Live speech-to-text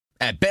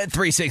At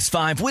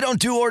Bet365, we don't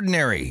do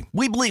ordinary.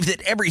 We believe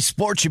that every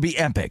sport should be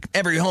epic.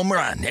 Every home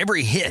run,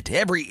 every hit,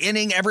 every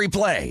inning, every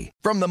play.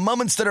 From the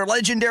moments that are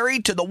legendary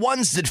to the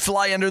ones that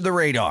fly under the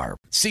radar.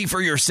 See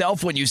for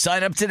yourself when you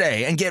sign up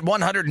today and get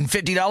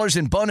 $150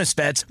 in bonus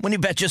bets when you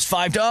bet just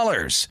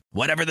 $5.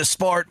 Whatever the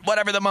sport,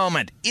 whatever the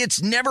moment,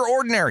 it's never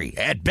ordinary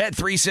at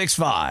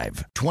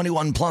Bet365.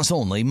 21 plus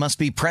only. Must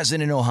be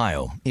present in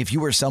Ohio. If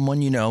you or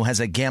someone you know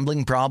has a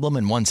gambling problem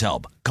and wants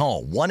help,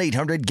 call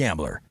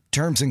 1-800-GAMBLER.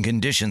 Terms and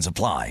conditions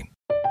apply.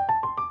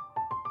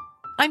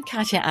 I'm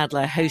Katya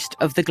Adler, host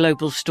of The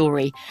Global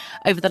Story.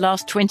 Over the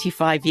last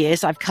 25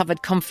 years, I've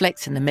covered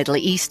conflicts in the Middle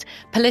East,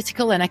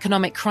 political and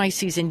economic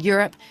crises in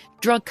Europe,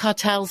 drug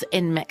cartels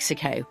in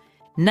Mexico.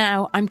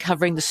 Now I'm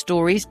covering the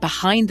stories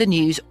behind the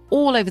news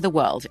all over the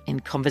world in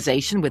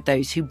conversation with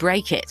those who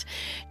break it.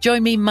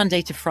 Join me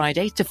Monday to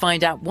Friday to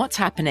find out what's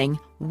happening,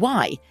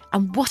 why,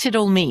 and what it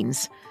all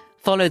means.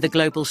 Follow The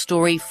Global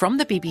Story from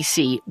the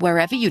BBC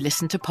wherever you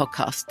listen to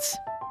podcasts.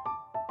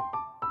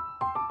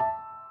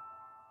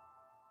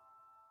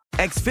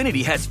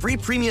 Xfinity has free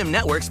premium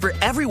networks for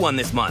everyone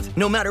this month,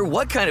 no matter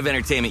what kind of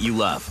entertainment you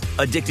love.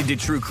 Addicted to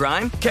true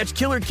crime? Catch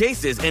killer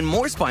cases and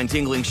more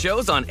spine-tingling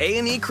shows on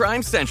A&E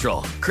Crime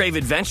Central. Crave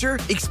adventure?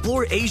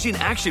 Explore Asian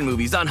action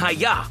movies on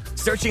Hi-YAH.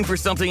 Searching for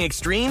something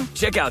extreme?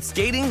 Check out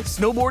skating,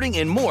 snowboarding,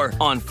 and more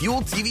on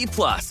Fuel TV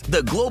Plus,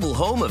 the global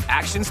home of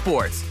action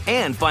sports.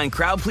 And find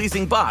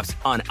crowd-pleasing bops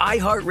on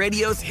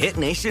iHeartRadio's Hit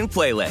Nation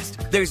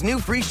playlist. There's new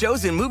free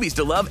shows and movies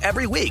to love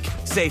every week.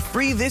 Say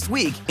free this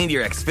week in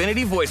your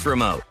Xfinity voice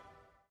remote.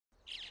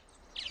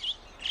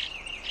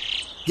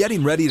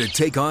 Getting ready to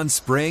take on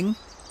spring?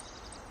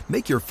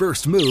 Make your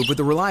first move with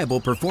the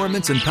reliable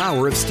performance and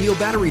power of Steel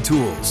battery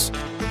tools.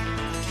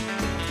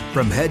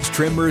 From hedge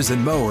trimmers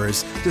and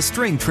mowers to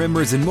string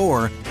trimmers and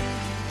more,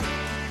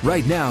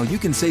 right now you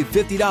can save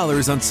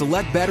 $50 on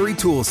select battery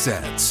tool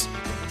sets.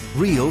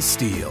 Real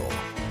Steel.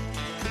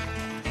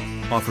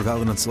 Offer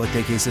valid on select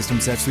AK system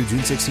sets through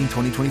June 16,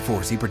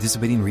 2024. See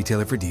participating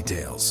retailer for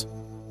details.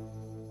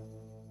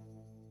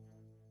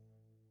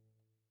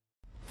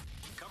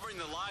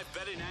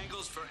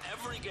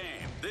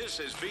 This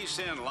is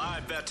VSiN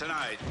Live Bet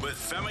Tonight with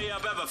Femi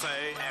Abebefe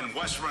and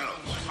Wes Reynolds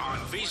on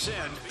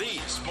VSiN, the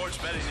sports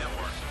betting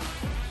network.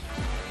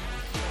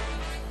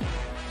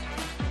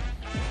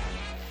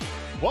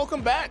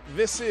 Welcome back.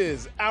 This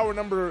is hour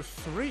number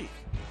 3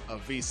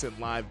 of VSiN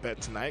Live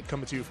Bet Tonight,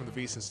 coming to you from the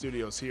VSiN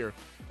studios here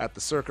at the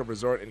Circa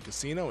Resort and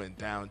Casino in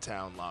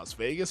downtown Las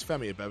Vegas.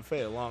 Femi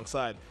Abebefe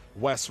alongside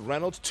Wes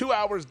Reynolds. 2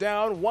 hours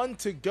down, 1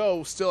 to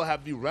go. Still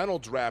have the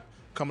Reynolds wrap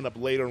coming up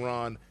later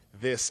on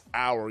this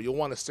hour. You'll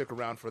want to stick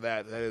around for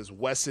that. That is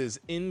Wes's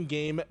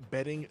in-game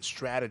betting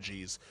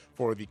strategies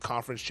for the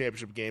conference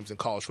championship games in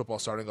college football,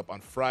 starting up on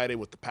Friday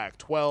with the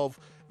Pac-12,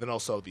 then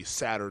also the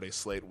Saturday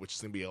slate, which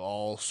is going to be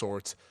all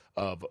sorts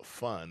of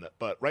fun.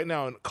 But right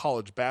now in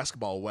college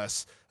basketball,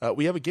 Wes,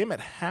 we have a game at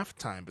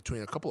halftime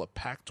between a couple of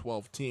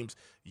Pac-12 teams,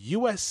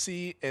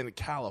 USC and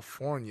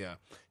California.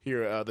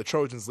 Here, the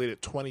Trojans lead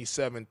at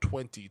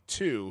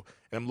 27-22.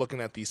 And I'm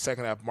looking at the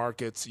second half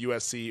markets.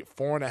 USC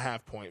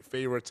 4.5-point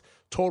favorites.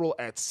 Total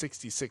at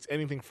 66.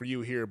 Anything for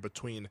you here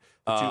between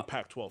the two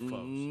Pac-12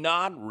 foes?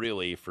 Not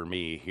really for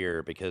me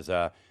here because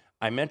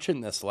I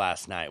mentioned this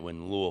last night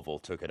when Louisville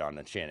took it on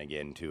the chin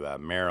again to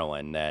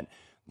Maryland that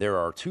there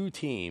are two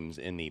teams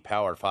in the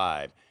Power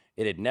 5.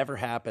 It had never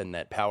happened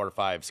that Power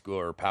 5 school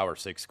or Power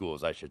 6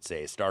 schools, I should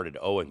say, started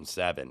 0-7.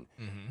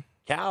 Mm-hmm.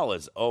 Cal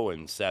is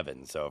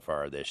 0-7 so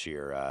far this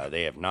year.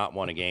 They have not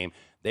won a game.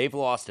 They've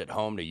lost at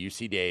home to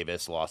UC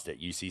Davis, lost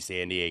at UC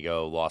San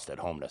Diego, lost at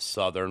home to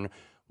Southern,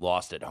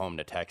 lost at home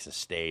to Texas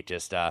State.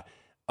 Just a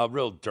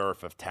real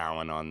dearth of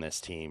talent on this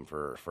team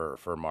for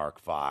Mark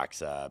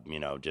Fox.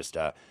 Just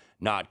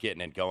not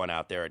getting it going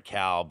out there at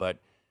Cal. But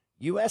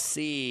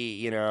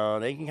USC,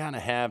 they can kind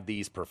of have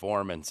these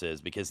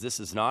performances because this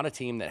is not a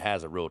team that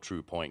has a real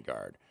true point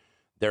guard.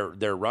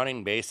 They're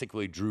running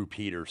basically Drew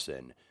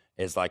Peterson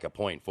as like a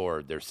point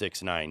forward. They're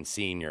 6'9"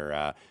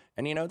 senior.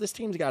 And this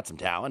team's got some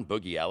talent.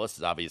 Boogie Ellis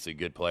is obviously a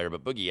good player,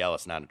 but Boogie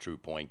Ellis not a true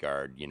point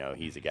guard.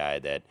 He's a guy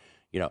that,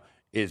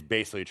 is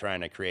basically trying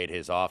to create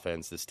his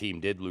offense. This team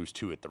did lose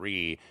 2 of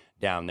 3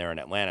 down there in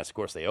Atlanta. Of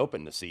course, they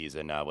opened the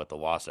season with the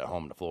loss at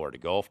home to Florida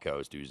Gulf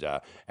Coast, who's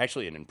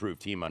actually an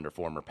improved team under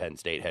former Penn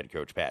State head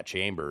coach Pat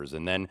Chambers,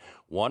 and then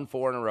won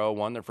 4 in a row,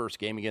 won their first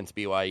game against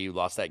BYU,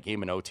 lost that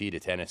game in OT to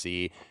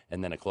Tennessee,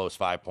 and then a close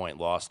 5-point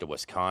loss to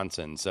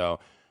Wisconsin. So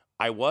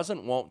I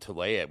wasn't wont to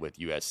lay it with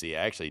USC.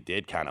 I actually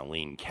did kind of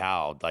lean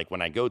Cal. Like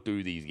when I go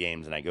through these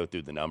games and I go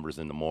through the numbers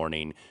in the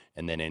morning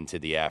and then into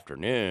the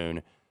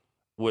afternoon,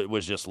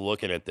 was just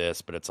looking at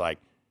this, but it's like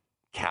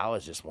Cal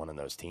is just one of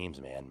those teams,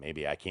 man.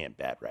 Maybe I can't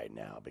bet right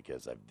now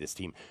because of this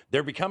team.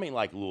 They're becoming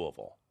like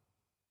Louisville,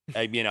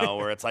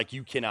 where it's like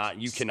you cannot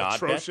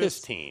bet this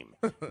team.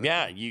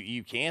 Yeah,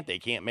 you can't. They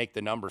can't make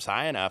the numbers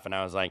high enough. And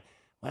I was like,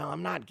 well,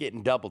 I'm not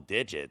getting double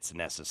digits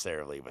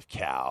necessarily with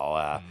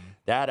Cal.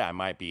 That I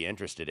might be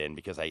interested in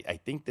because I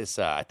think this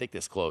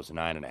closed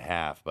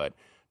 9.5, but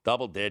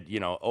double did,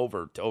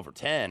 over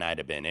 10, I'd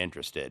have been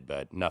interested,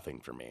 but nothing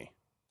for me.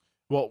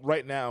 Well,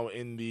 right now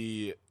in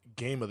the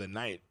game of the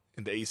night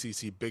in the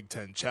ACC Big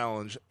Ten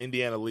Challenge,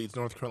 Indiana leads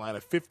North Carolina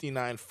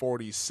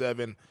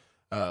 59-47.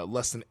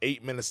 Less than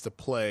 8 minutes to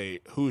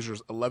play.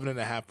 Hoosiers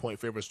 11.5-point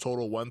favorites,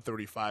 total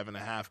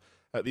 135.5.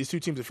 These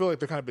two teams, I feel like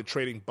they're kind of been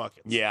trading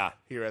buckets. Yeah,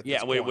 here at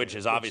this point, which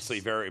is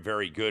obviously very,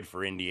 very good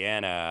for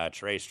Indiana.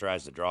 Trace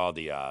tries to draw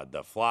the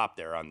flop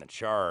there on the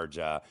charge.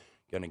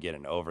 Going to get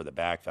an over the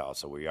back foul,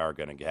 so we are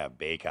going to have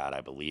Baycott, I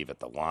believe, at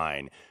the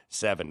line.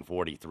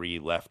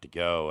 7:43 left to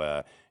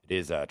go. It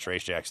is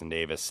Trace Jackson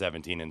Davis,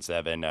 17-7.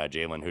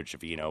 Jalen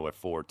Hood-Schifino at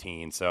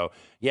 14. So,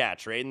 yeah,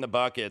 trading the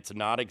buckets,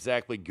 not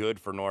exactly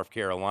good for North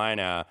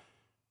Carolina.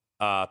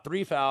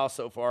 3 fouls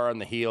so far on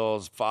the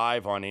heels,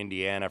 5 on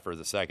Indiana for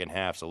the second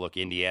half. So, look,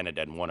 Indiana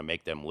doesn't want to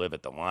make them live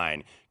at the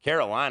line.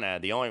 Carolina,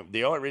 the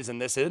only reason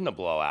this isn't a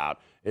blowout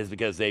is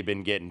because they've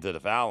been getting to the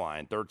foul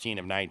line. 13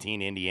 of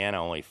 19,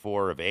 Indiana only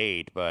 4 of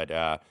 8.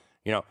 But,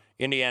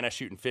 Indiana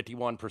shooting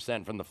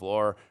 51% from the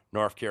floor,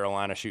 North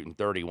Carolina shooting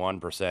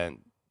 31%.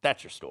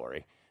 That's your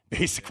story,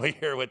 basically,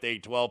 here with a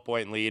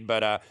 12-point lead.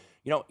 But,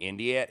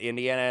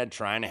 Indiana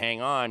trying to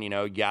hang on.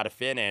 You got to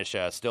finish.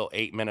 Still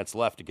 8 minutes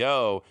left to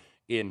go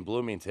in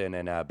Bloomington,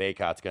 and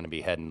Baycott's going to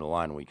be heading to the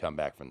line when we come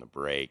back from the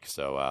break.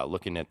 So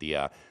looking at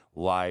the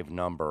live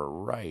number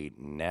right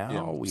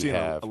now, we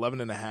have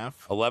 11.5.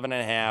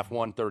 11.5,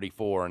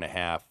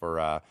 134.5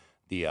 for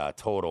the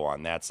total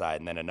on that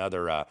side. And then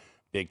another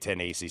Big Ten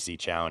ACC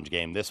Challenge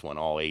game, this one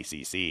all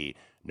ACC.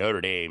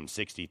 Notre Dame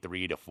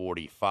 63-45,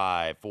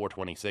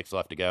 4:26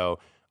 left to go.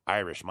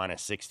 Irish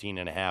minus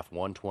 16.5,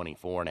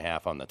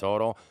 124.5 on the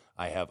total.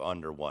 I have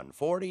under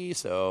 140,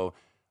 so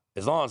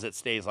as long as it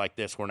stays like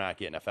this, we're not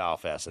getting a foul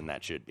fest, and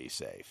that should be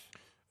safe.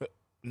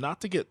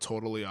 Not to get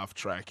totally off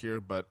track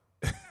here, but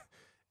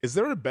is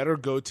there a better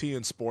goatee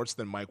in sports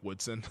than Mike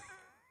Woodson?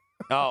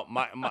 Oh,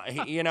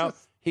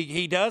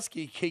 he does.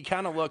 He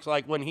kind of looks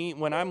like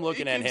when I'm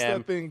looking at him,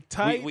 that thing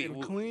tight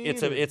and clean.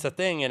 It's a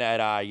thing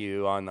at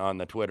IU on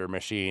the Twitter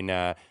machine,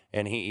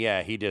 and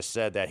he just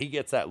said that he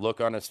gets that look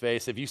on his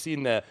face. Have you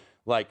seen the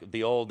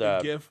old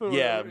GIF?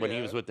 When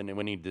he was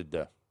when he did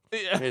the.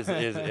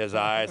 His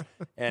eyes,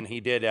 and he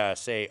did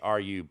say, "Are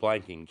you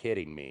blanking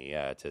kidding me?"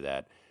 To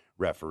that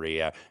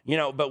referee,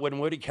 But when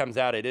Woody comes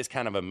out, it is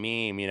kind of a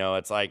meme.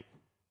 It's like,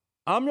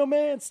 "I'm your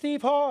man,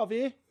 Steve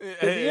Harvey."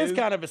 He is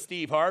kind of a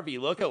Steve Harvey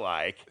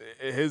lookalike.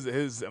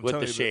 His with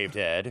the shaved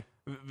head.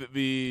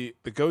 The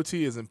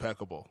goatee is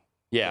impeccable.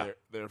 Yeah,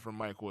 they're from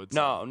Mike Woodson.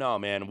 No,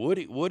 man.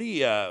 Woody,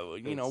 Woody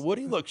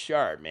looks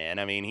sharp, man.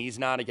 I mean, he's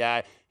not a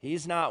guy.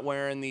 He's not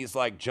wearing these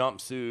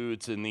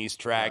jumpsuits and these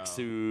track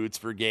suits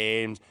for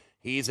games.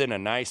 He's in a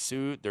nice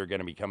suit. They're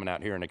going to be coming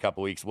out here in a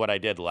couple weeks. What I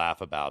did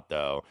laugh about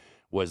though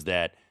was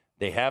that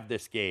they have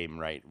this game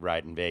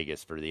right in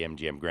Vegas for the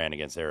MGM Grand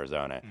against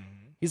Arizona. Mm-hmm.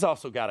 He's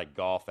also got a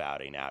golf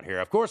outing out here.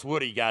 Of course,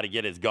 Woody got to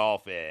get his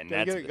golf in.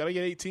 Got to get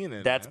 18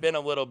 in. That's been a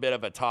little bit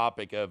of a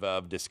topic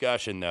of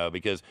discussion, though,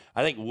 because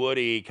I think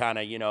Woody kind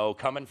of,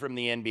 coming from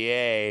the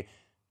NBA,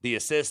 the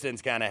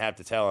assistants kind of have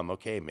to tell him,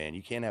 okay, man,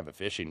 you can't have a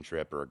fishing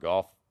trip or a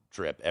golf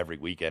trip every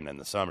weekend in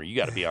the summer. You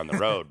got to be on the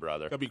road,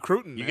 brother. Got to be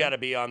recruiting. You got to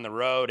be on the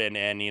road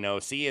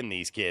and seeing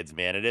these kids,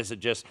 man. It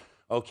isn't just,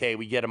 okay,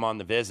 we get them on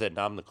the visit and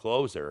I'm the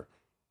closer.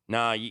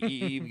 No,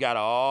 you've got to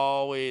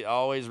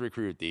always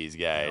recruit these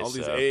guys. All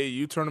these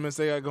AAU tournaments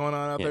they got going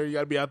on out there, you got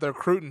to be out there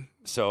recruiting.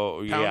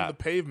 So pounding the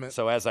pavement.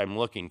 So as I'm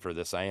looking for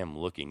this,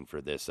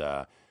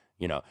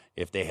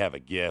 if they have a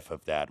GIF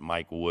of that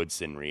Mike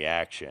Woodson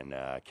reaction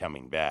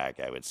coming back,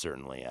 I would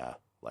certainly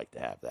like to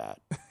have that.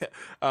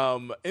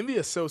 In the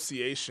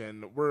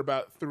association, we're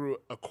about through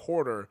a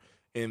quarter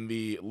in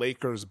the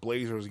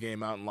Lakers-Blazers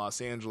game out in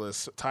Los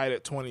Angeles, tied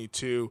at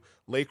 22.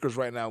 Lakers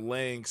right now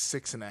laying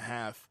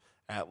 6.5.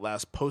 At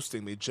last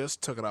posting, they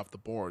just took it off the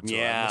board. So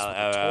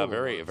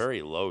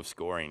very low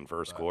scoring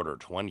first quarter,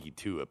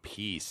 22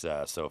 apiece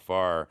so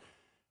far.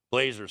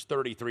 Blazers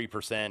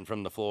 33%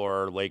 from the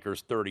floor,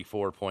 Lakers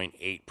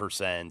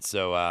 34.8%.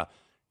 So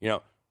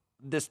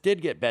this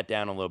did get bet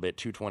down a little bit,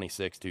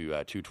 226 to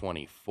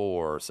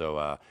 224.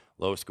 So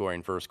low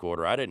scoring first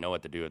quarter. I didn't know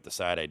what to do at the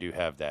side. I do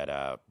have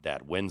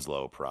that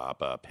Winslow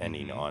prop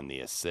pending on the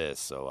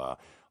assist, so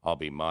I'll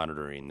be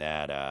monitoring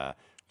that.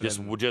 Just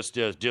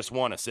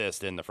one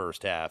assist in the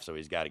first half, so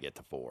he's got to get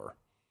to 4.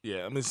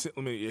 Yeah, let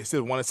me. You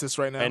said 1 assist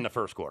right now in the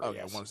first quarter.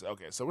 Okay, yes.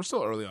 Okay, so we're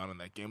still early on in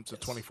that game. So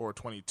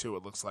 24-22,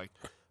 it looks like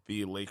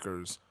the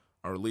Lakers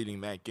are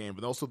leading that game,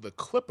 but also the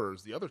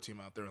Clippers, the other team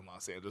out there in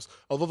Los Angeles.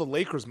 Although the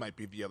Lakers might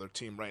be the other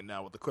team right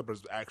now, with the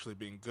Clippers actually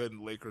being good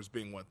and Lakers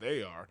being what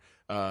they are,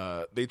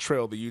 they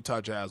trail the Utah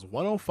Jazz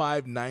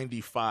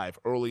 105-95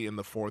 early in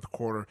the fourth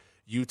quarter.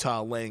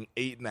 Utah laying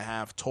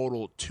 8.5,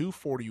 total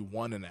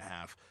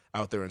 241.5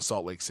 out there in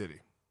Salt Lake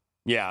City.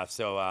 Yeah,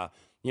 so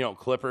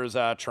Clippers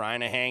trying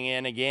to hang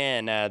in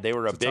again. They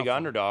were a big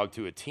underdog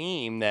to a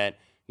team that,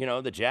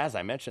 the Jazz,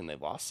 I mentioned,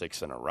 they've lost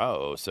 6 in a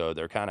row, so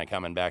they're kind of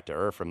coming back to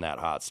earth from that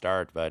hot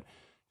start. But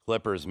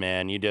Clippers,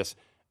 man,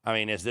 I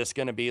mean, is this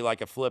going to be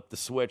like a flip the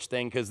switch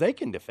thing? Because they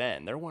can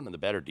defend. They're one of the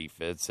better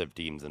defensive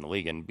teams in the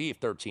league. And be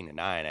 13-9,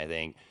 I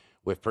think,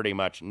 with pretty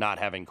much not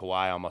having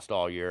Kawhi almost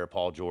all year,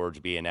 Paul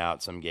George being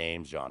out some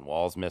games, John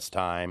Wall's missed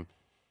time.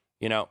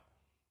 You know,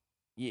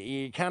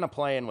 you're kind of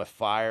playing with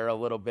fire a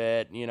little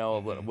bit, you know,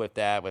 with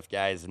that, with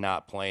guys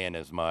not playing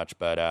as much.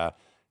 But,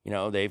 you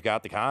know, they've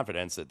got the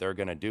confidence that they're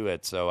going to do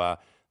it. So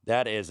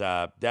that is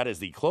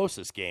the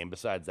closest game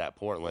besides that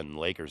Portland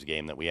Lakers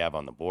game that we have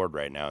on the board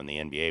right now in the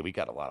NBA. We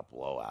got a lot of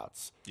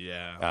blowouts.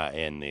 Yeah.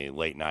 In the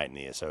late night in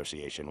the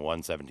association,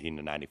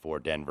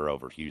 117-94 Denver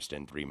over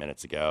Houston 3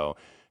 minutes ago.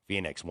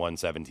 Phoenix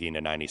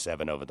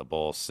 117-97 over the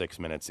Bulls 6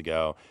 minutes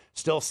ago.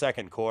 Still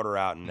second quarter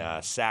out in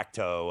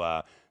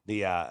Sacto.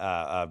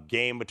 The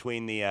game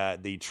between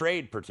the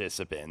trade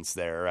participants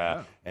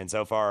there. And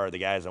so far, the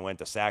guys that went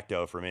to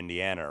Sacto from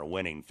Indiana are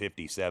winning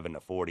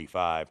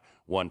 57-45,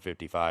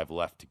 1:55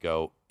 left to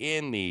go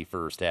in the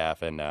first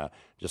half. And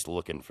just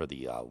looking for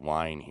the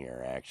line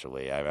here,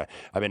 actually. I've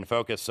been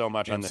focused so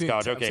much on this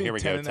college. Okay, here we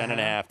go.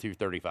 10.5 to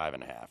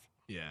 35.5.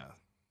 Yeah.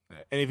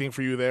 Anything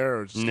for you there?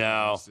 Or just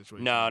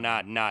no,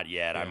 not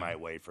yet. Yeah. I might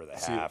wait for the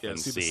half and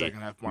see the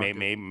second half market.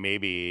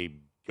 Maybe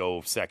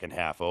go second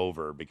half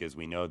over, because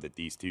we know that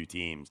these two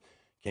teams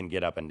can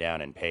get up and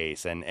down in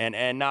pace,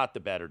 and not the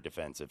better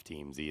defensive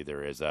teams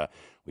either. As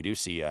we do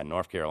see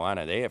North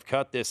Carolina, they have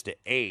cut this to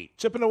 8,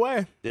 chipping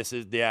away. This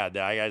is like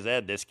I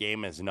said, this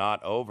game is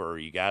not over.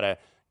 You gotta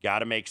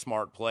make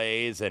smart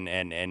plays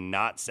and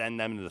not send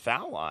them to the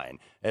foul line.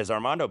 As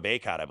Armando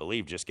Bacot, I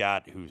believe,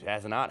 who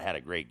has not had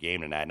a great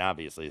game tonight, and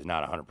obviously is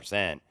not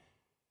 100%.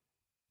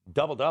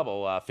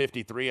 Double-double,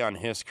 53 on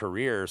his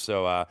career.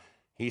 So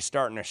he's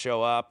starting to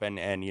show up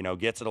and you know,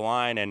 get to the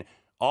line, and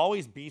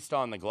always beast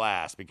on the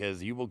glass,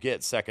 because you will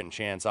get second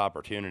chance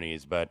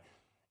opportunities. But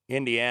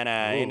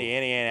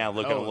Indiana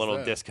looking a little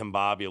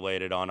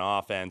discombobulated on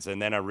offense,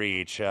 and then a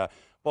reach.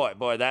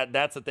 Boy,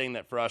 that's the thing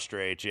that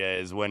frustrates you,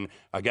 is when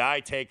a guy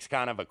takes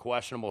kind of a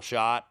questionable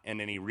shot and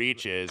then he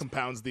reaches.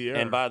 Compounds the error.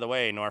 And by the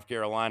way, North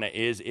Carolina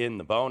is in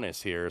the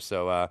bonus here.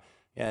 So,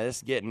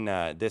 this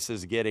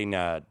is getting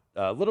a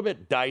little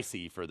bit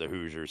dicey for the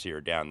Hoosiers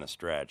here down the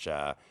stretch.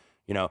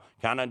 You know,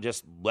 kind of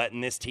just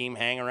letting this team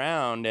hang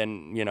around.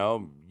 And, you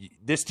know,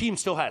 this team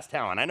still has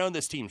talent. I know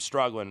this team's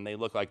struggling and they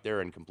look like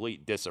they're in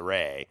complete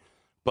disarray,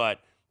 but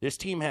this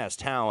team has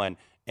talent.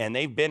 And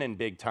they've been in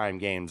big-time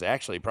games,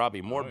 actually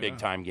probably more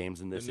big-time games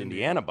than this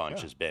Indiana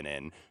bunch has been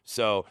in.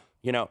 So,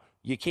 you know,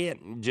 you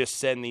can't just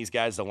send these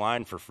guys the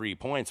line for free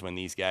points when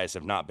these guys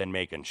have not been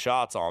making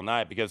shots all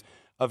night, because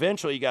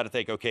eventually you got to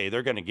think, okay,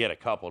 they're going to get a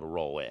couple to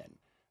roll in.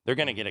 They're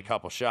going to get a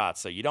couple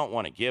shots, so you don't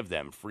want to give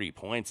them free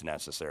points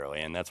necessarily,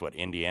 and that's what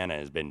Indiana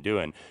has been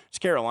doing. This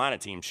Carolina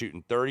team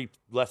shooting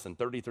less than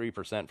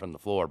 33% from the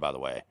floor, by the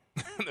way.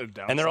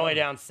 They're only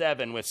down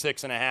 7 with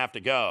 6.5 to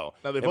go.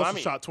 Now, they've also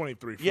shot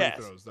 23 free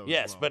throws, though.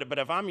 Yes, well. but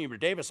if I'm Hubert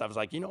Davis, I was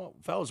like, you know what,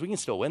 fellas, we can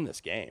still win this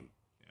game.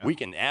 Yeah. We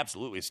can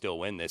absolutely still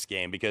win this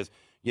game, because,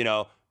 you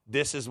know,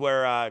 this is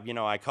where, you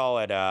know, I call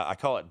it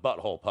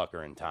butthole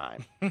puckering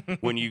time.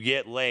 When you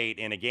get late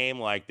in a game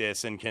like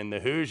this, and can the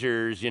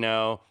Hoosiers, you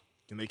know,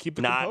 can they keep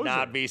the composure?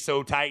 Not be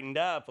so tightened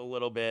up a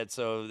little bit.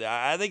 So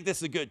I think this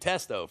is a good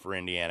test, though, for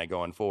Indiana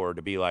going forward,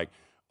 to be like,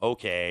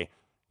 okay,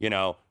 you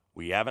know,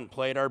 we haven't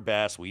played our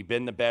best. We've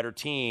been the better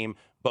team,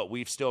 but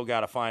we've still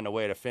got to find a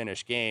way to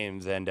finish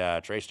games. And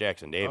Trace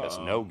Jackson-Davis,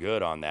 no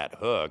good on that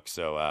hook.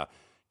 So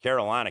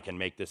Carolina can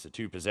make this a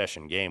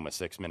 2-possession game with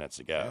 6 minutes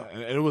to go. Yeah,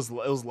 and it was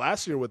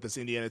last year with this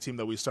Indiana team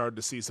that we started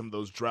to see some of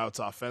those droughts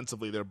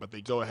offensively there, but they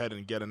go ahead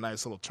and get a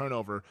nice little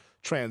turnover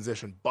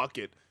transition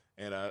bucket.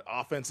 And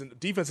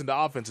defense into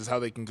offense is how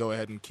they can go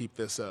ahead and keep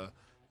this a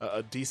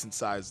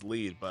decent-sized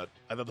lead. But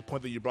I thought the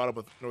point that you brought up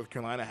with North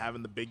Carolina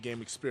having the big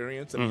game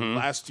experience. I mean,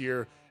 last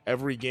year,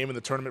 every game in the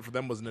tournament for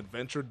them was an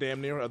adventure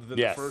damn near, other than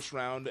the first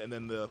round and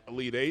then the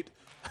Elite Eight.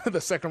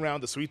 The second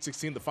round, the Sweet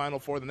 16, the Final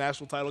Four, the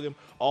national title game,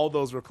 all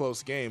those were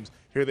close games.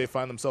 Here they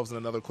find themselves in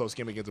another close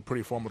game against a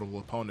pretty formidable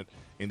opponent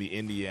in the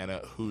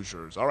Indiana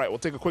Hoosiers. All right, we'll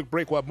take a quick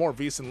break. We'll have more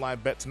VSiN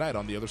Live Bet tonight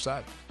on the other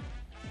side.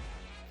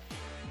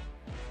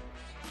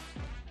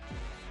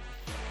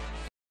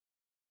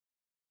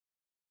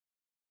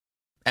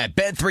 At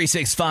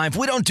Bet365,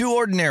 we don't do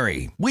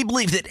ordinary. We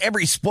believe that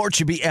every sport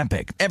should be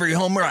epic. Every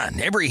home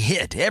run, every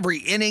hit, every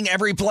inning,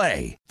 every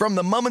play. From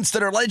the moments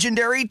that are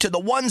legendary to the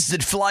ones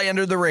that fly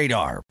under the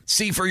radar.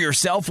 See for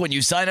yourself when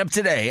you sign up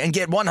today and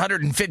get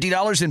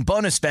 $150 in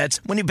bonus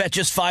bets when you bet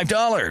just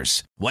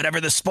 $5. Whatever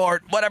the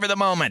sport, whatever the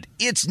moment,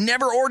 it's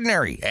never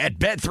ordinary at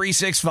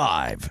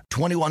Bet365.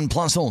 21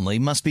 plus only.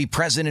 Must be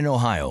present in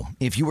Ohio.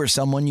 If you or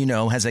someone you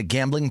know has a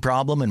gambling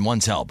problem and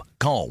wants help,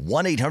 call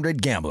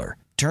 1-800-GAMBLER.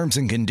 Terms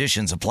and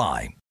conditions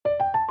apply.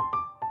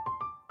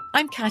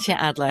 I'm Katya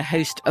Adler,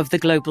 host of The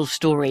Global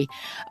Story.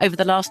 Over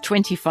the last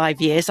 25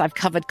 years, I've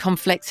covered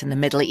conflicts in the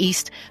Middle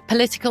East,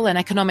 political and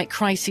economic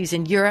crises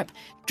in Europe,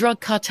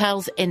 drug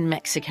cartels in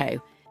Mexico.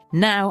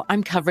 Now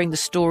I'm covering the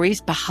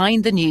stories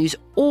behind the news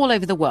all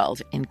over the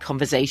world in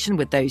conversation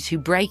with those who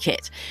break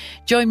it.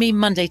 Join me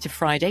Monday to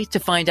Friday to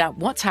find out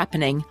what's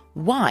happening,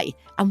 why,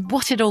 and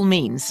what it all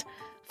means.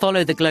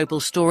 Follow The Global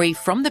Story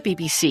from the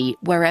BBC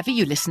wherever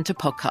you listen to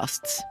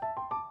podcasts.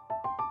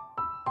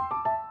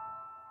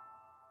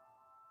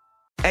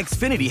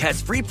 Xfinity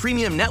has free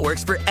premium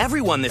networks for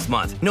everyone this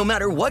month, no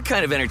matter what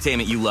kind of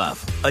entertainment you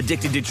love.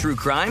 Addicted to true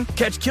crime?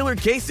 Catch killer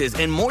cases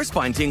and more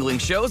spine-tingling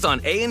shows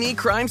on A&E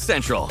Crime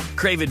Central.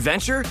 Crave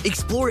adventure?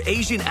 Explore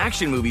Asian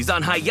action movies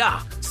on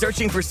Hi-YAH.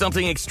 Searching for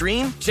something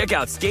extreme? Check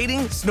out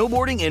skating,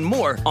 snowboarding, and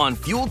more on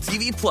Fuel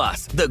TV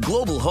Plus, the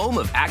global home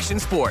of action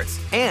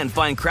sports. And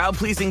find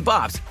crowd-pleasing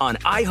bops on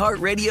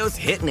iHeartRadio's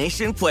Hit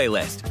Nation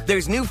playlist.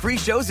 There's new free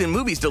shows and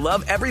movies to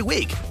love every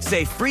week.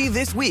 Say free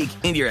this week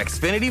in your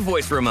Xfinity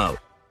voice remote.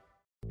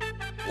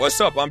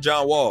 What's up? I'm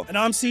John Wall. And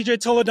I'm CJ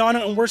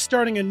Toledano, and we're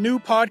starting a new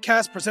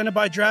podcast presented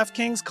by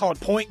DraftKings called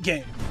Point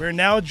Game. We're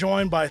now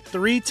joined by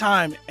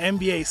three-time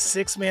NBA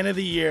Sixth Man of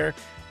the Year,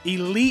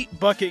 elite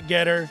bucket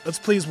getter. Let's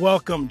please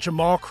welcome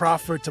Jamal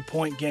Crawford to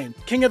Point Game.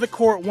 King of the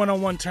Court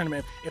one-on-one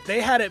tournament. If they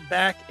had it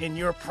back in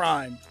your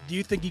prime, do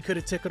you think you could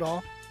have took it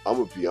all? I'm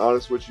going to be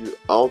honest with you.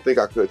 I don't think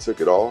I could have took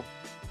it all,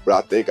 but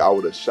I think I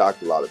would have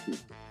shocked a lot of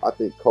people. I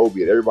think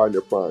Kobe and everybody in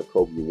their prime,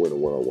 Kobe would win a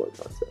one-on-one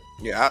contest.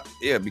 Yeah,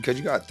 because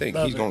you got to think,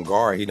 he's going to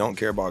guard. He don't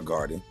care about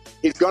guarding.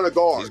 He's going to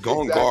guard. He's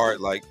going to guard.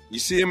 Like, you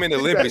see him in the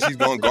Olympics, he's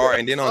going to guard.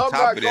 And then on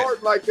top of that. I'm not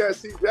guarding like that,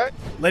 CJ.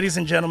 Ladies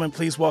and gentlemen,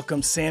 please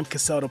welcome Sam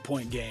Cassell to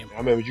Point Game. I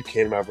remember you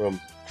came out from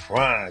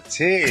prime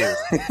 10.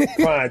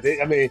 I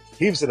mean,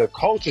 he was in a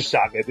culture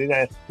shock. And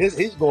then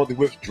he's going through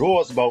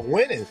withdrawals about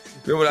winning.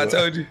 Remember what I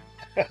told you?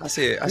 I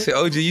said,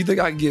 OG, you think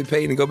I can get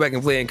paid and go back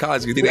and play in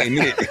college because it ain't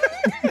it?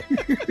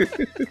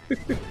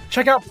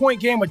 Check out Point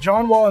Game with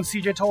John Wall and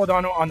CJ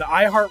Toledano on the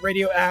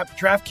iHeartRadio app,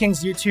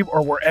 DraftKings YouTube,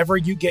 or wherever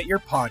you get your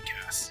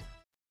podcasts.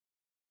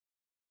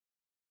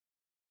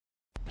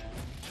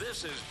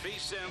 This is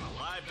VSiN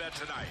Live Bet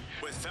Tonight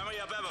with Femi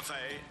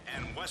Abebefe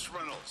and Wes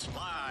Reynolds,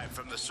 live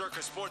from the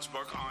Circus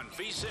Sportsbook on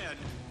VSiN,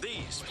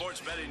 the sports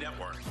betting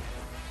network.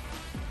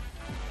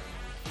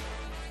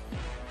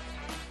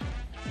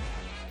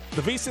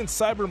 The VSiN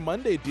Cyber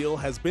Monday deal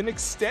has been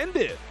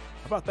extended.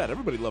 How about that?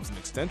 Everybody loves an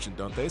extension,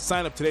 don't they?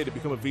 Sign up today to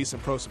become a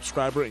VSiN Pro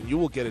subscriber, and you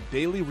will get a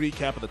daily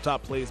recap of the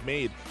top plays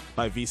made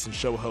by VSiN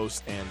show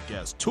hosts and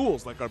guests.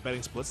 Tools like our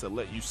betting splits that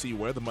let you see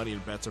where the money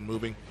and bets are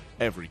moving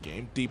every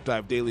game. Deep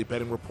dive daily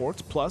betting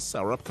reports, plus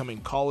our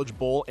upcoming College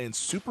Bowl and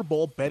Super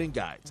Bowl betting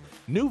guides.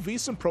 New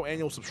VSiN Pro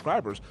annual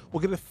subscribers will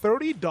get a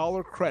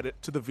 $30 credit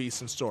to the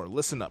VSiN store.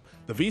 Listen up.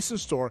 The VSiN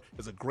store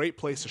is a great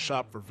place to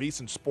shop for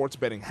VSiN sports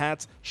betting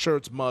hats,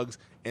 shirts, mugs,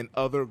 and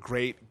other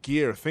great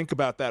gear. Think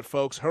about that,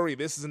 folks. Hurry,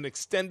 this is an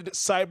extended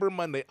Cyber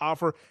Monday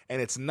offer,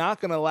 and it's not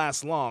going to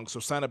last long, so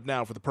sign up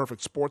now for the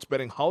perfect sports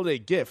betting holiday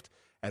gift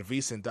at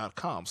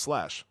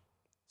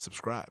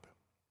vsin.com/subscribe.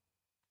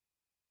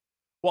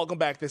 Welcome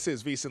back. This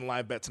is VSiN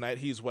Live Bet Tonight.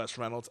 He's Wes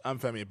Reynolds. I'm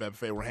Femi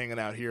Abebefe. We're hanging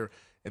out here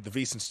at the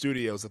VSiN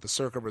Studios at the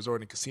Circa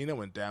Resort and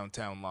Casino in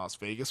downtown Las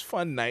Vegas.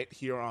 Fun night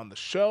here on the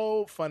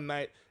show. Fun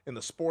night in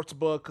the sports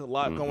book. A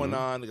lot going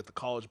on. We got the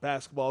college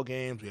basketball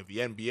games. We have the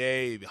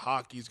NBA. The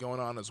hockey's going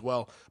on as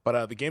well.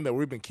 But the game that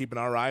we've been keeping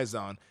our eyes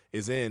on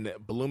is in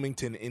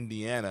Bloomington,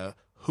 Indiana.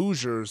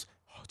 Hoosiers,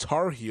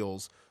 Tar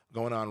Heels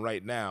going on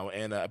right now.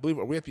 And I believe,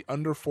 are we at the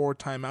under 4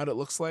 timeout, it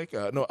looks like?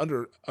 No,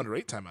 under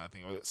 8 timeout, I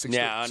think.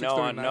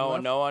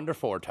 No, under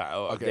 4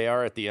 timeout. Okay. They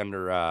are at the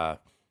under...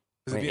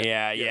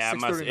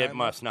 it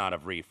must not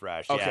have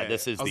refreshed. Okay. Yeah,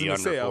 this is the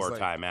under 4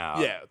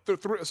 timeout. Yeah,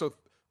 so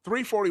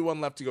 3:41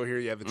 left to go here.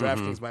 Yeah, the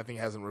DraftKings, I think,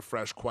 hasn't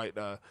refreshed quite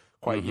yet.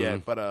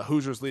 But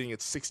Hoosiers leading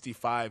at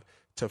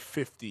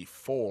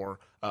 65-54.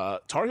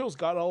 Tar Heels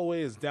got all the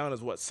way as down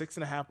as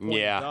 6.5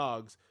 point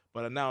dogs.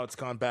 But now it's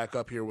gone back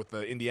up here with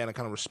Indiana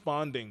kind of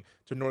responding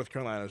to North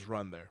Carolina's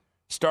run there.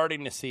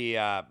 Starting to see,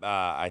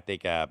 I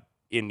think,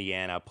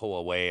 Indiana pull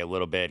away a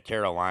little bit.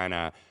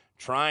 Carolina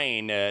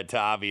trying to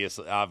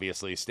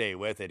obviously stay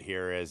with it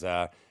here as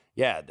the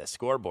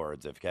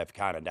scoreboards have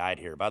kind of died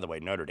here. By the way,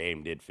 Notre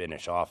Dame did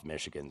finish off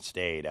Michigan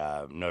State.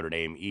 Notre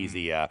Dame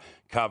easy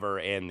cover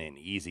and then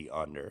easy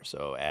under.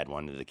 So add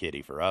one to the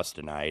kitty for us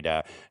tonight.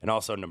 And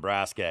also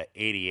Nebraska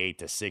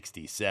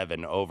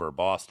 88-67 over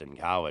Boston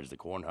College. The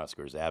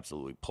Cornhuskers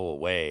absolutely pull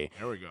away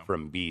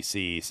from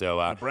BC. So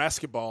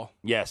Nebraska ball.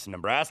 Yes,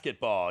 Nebraska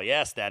ball.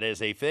 Yes, that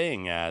is a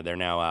thing. They're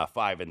now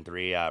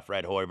 5-3.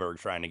 Fred Hoiberg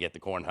trying to get the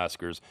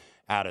Cornhuskers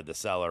out of the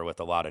cellar with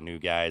a lot of new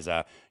guys.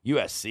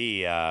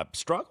 USC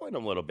struggling a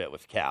little bit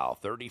with Cal,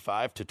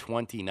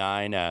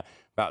 35-29.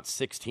 About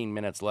 16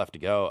 minutes left to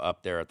go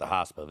up there at the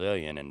Haas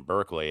Pavilion in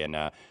Berkeley.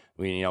 And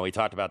we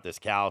talked about this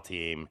Cal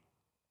team,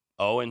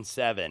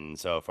 0-7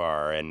 so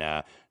far, and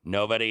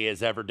nobody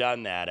has ever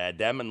done that.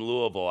 Them in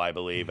Louisville, I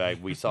believe.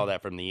 We saw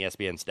that from the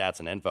ESPN Stats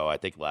and Info, I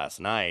think, last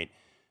night.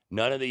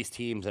 None of these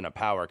teams in a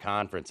power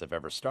conference have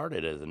ever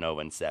started as an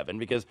 0-7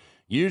 because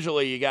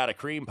usually you got a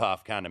cream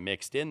puff kind of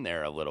mixed in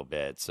there a little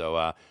bit.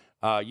 So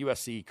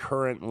USC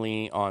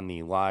currently on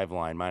the live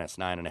line,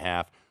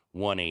 -9.5,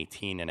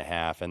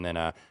 118.5. And then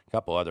a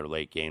couple other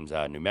late games.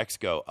 New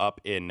Mexico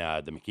up in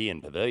the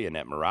McKeon Pavilion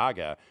at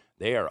Moraga.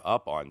 They are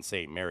up on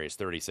St. Mary's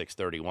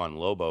 36-31.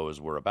 Lobos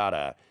were about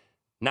a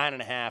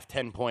 9.5,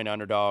 10-point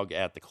underdog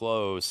at the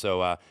close.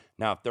 So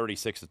now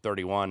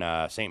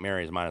 36-31. St.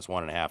 Mary's minus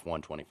 1.5,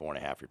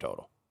 124.5 your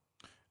total.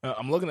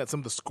 I'm looking at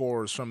some of the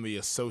scores from the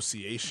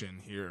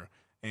association here,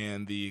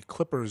 and the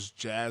Clippers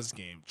Jazz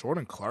game.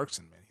 Jordan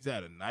Clarkson, man, he's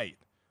had a night.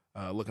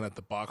 Looking at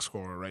the box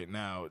score right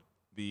now,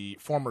 the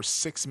former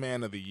sixth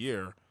man of the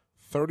year,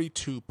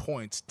 32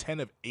 points, 10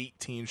 of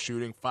 18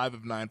 shooting, 5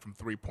 of 9 from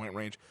three-point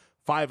range,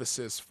 5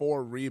 assists,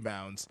 4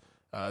 rebounds.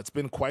 It's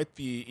been quite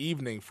the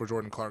evening for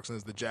Jordan Clarkson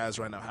as the Jazz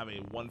right now have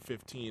a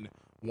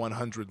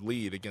 115-100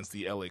 lead against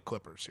the LA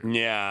Clippers here.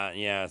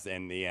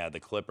 The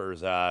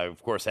Clippers,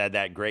 of course, had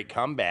that great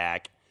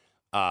comeback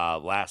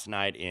last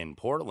night in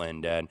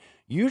Portland. And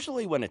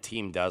usually when a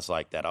team does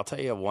like that, I'll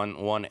tell you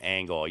one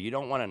angle. You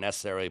don't want to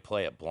necessarily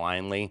play it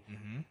blindly.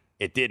 Mm-hmm.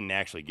 It didn't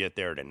actually get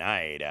there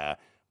tonight.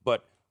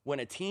 But when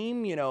a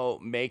team,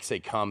 makes a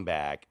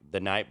comeback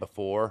the night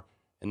before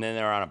and then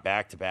they're on a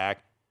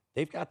back-to-back,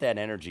 they've got that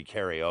energy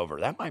carry over.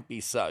 That might be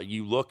so.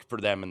 You look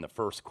for them in the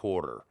first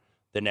quarter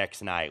the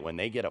next night when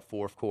they get a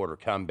fourth quarter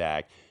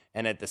comeback.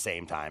 And at the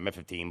same time, if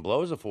a team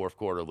blows a fourth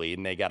quarter lead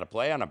and they got to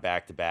play on a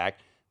back-to-back,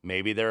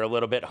 maybe they're a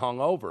little bit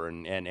hungover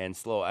and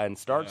slow and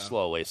start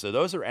slowly. So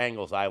those are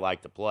angles I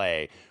like to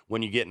play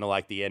when you get into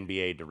like the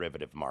NBA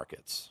derivative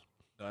markets.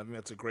 I think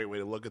that's a great way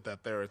to look at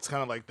that there. It's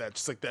kind of like that,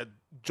 just like that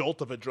jolt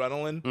of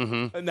adrenaline.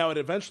 Mm-hmm. And now it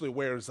eventually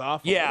wears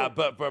off. Yeah,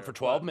 but for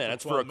 12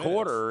 minutes, for a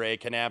quarter,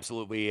 it can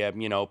absolutely,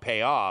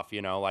 pay off.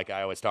 Like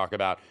I always talk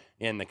about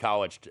in the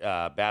college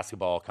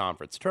basketball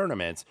conference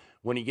tournaments,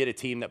 when you get a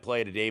team that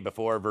played a day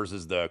before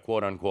versus the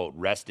quote-unquote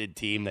rested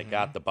team that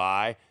got the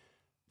bye,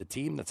 the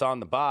team that's on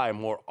the bye,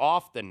 more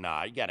often than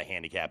not, you got to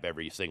handicap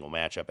every single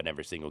matchup and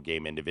every single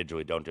game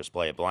individually. Don't just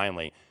play it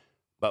blindly.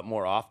 But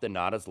more often than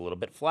not, it's a little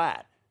bit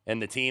flat. And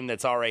the team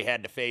that's already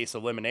had to face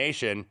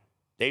elimination,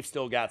 they've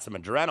still got some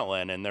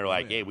adrenaline, and they're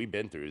like, hey, we've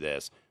been through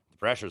this. The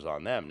pressure's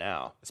on them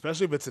now.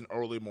 Especially if it's an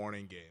early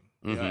morning game.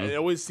 Mm-hmm. It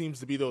always seems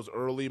to be those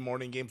early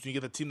morning games. You get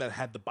the team that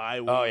had the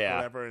bye week or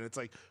whatever, and it's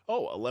like,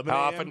 11 a.m.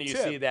 How often do you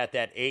see that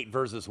 8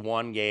 versus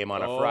 1 game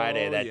on a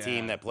Friday, that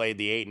team that played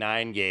the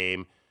 8-9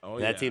 game,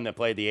 that team that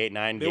played the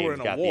 8-9 game's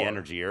got the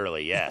energy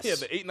early, yes. Yeah,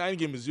 the 8-9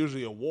 game is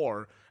usually a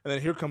war, and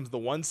then here comes the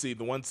 1 seed.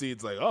 The 1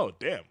 seed's like, oh,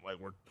 damn, like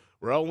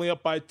we're only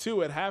up by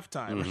 2 at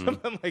halftime or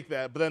something like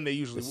that. But then they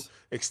usually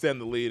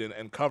extend the lead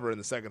and cover in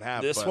the second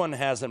half. This one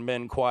hasn't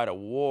been quite a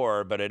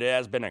war, but it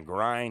has been a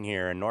grind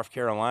here. In North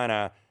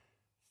Carolina,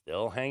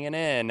 still hanging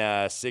in,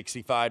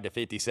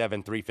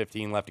 65-57,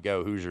 3:15 left to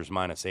go. Hoosiers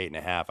minus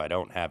 8.5. I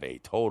don't have a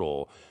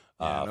total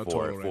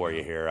for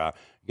you here. You're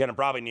going to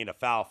probably need a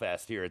foul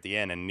fest here at the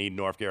end and need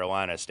North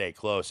Carolina to stay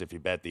close if you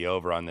bet the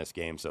over on this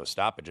game. So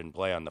stoppage and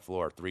play on the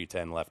floor,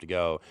 3:10 left to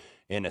go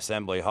in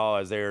Assembly Hall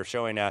as they're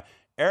showing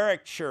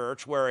Eric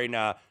Church wearing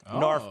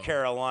North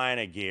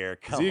Carolina gear.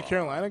 Is he a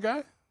Carolina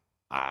guy?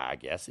 I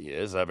guess he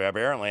is.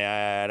 Apparently,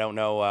 I don't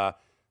know.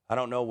 I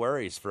don't know where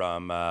he's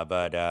from,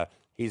 but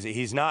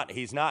he's not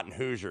in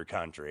Hoosier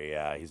country.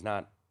 He's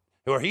not,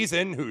 or he's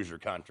in Hoosier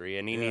country,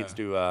 and he needs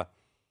to.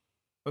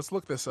 Let's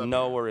look this up.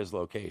 Know where his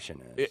location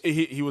is.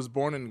 He was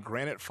born in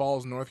Granite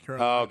Falls, North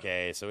Carolina.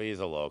 Okay, so he's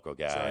a local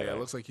guy. So, it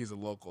looks like he's a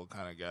local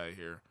kind of guy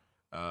here.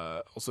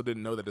 Also,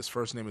 didn't know that his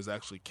first name is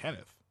actually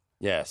Kenneth.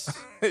 Yes.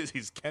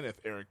 He's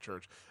Kenneth Eric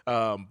Church.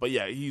 But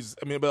yeah,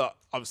 but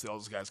obviously all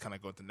those guys kind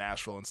of go to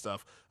Nashville and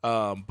stuff.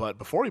 But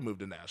before he moved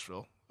to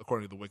Nashville,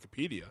 according to the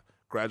Wikipedia,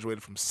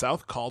 graduated from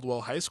South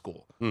Caldwell High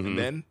School and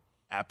then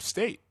App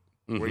State,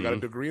 where he got a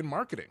degree in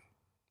marketing.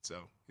 So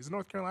he's a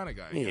North Carolina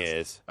guy. He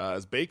is.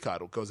 As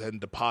Baycott goes ahead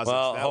and deposits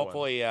well, that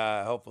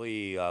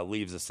hopefully he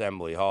leaves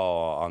Assembly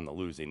Hall on the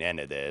losing end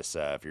of this.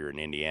 If you're an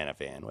Indiana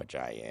fan, which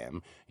I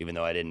am, even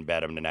though I didn't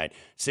bet him tonight,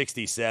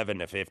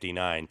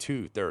 67-59,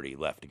 2:30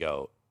 left to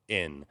go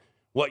in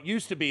what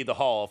used to be the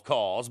Hall of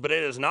Calls, but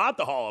it is not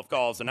the Hall of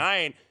Calls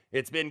tonight.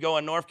 It's been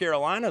going North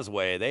Carolina's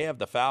way. They have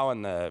the foul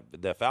and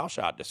the foul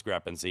shot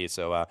discrepancy.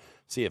 So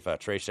see if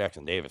Trace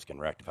Jackson Davis can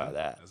rectify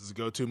that. This is a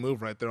go-to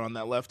move right there on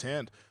that left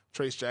hand.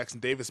 Trace Jackson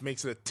Davis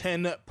makes it a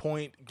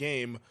 10-point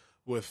game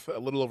with a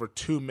little over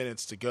 2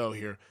 minutes to go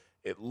here.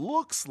 It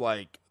looks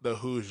like the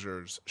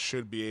Hoosiers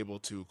should be able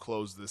to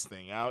close this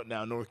thing out.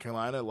 Now, North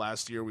Carolina,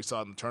 last year we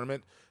saw in the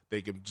tournament,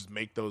 they can just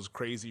make those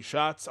crazy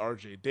shots.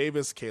 R.J.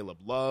 Davis, Caleb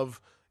Love.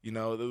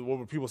 What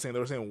were people saying? They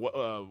were saying,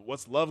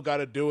 what's love got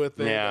to do with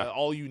it? Yeah.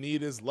 All you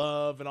need is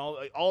love, and all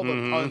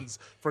the puns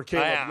for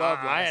Caleb Love.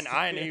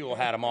 I knew you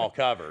had them all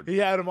covered. He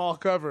had them all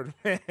covered,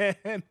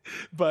 man.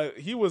 But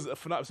he was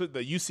phenomenal. So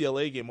the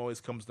UCLA game always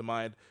comes to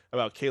mind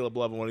about Caleb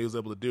Love and what he was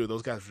able to do.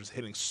 Those guys were just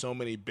hitting so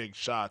many big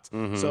shots.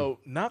 So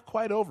not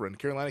quite over, and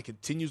Carolina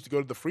continues to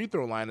go to the free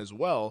throw line as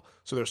well.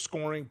 So they're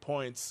scoring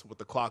points with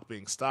the clock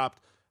being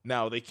stopped.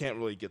 Now, they can't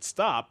really get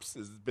stops.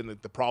 It's been the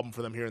problem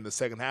for them here in the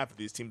second half.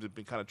 These teams have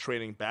been kind of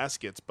trading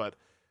baskets, but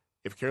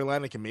if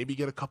Carolina can maybe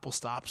get a couple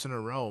stops in a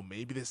row,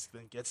 maybe this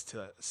then gets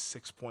to a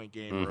 6-point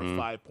game or a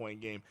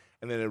 5-point game,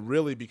 and then it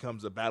really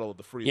becomes a battle of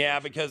the free. Yeah,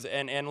 because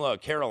and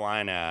look,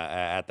 Carolina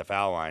at the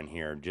foul line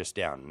here, just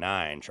down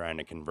 9, trying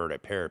to convert a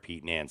pair.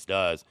 Pete Nance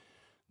does.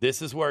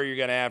 This is where you're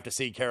going to have to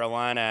see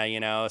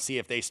Carolina, see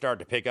if they start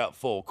to pick up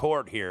full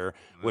court here,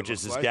 which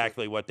is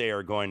exactly what they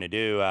are going to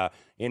do.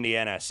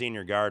 Indiana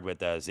senior guard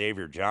with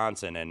Xavier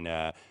Johnson,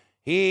 and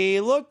he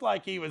looked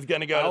like he was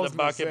going to go to the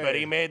bucket, but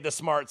he made the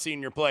smart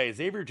senior play.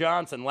 Xavier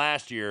Johnson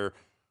last year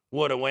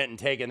would have went and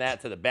taken that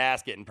to the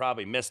basket and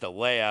probably missed a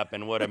layup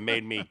and would have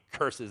made me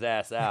curse his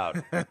ass out.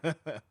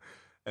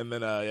 And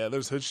then,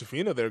 there's Hood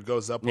Shafino there,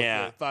 goes up with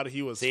it. Thought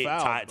he was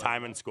fouled.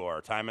 Time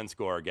and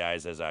score,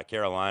 guys, as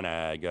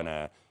Carolina going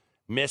to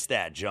miss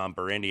that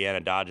jumper. Indiana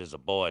dodges a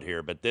bullet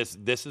here, but this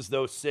is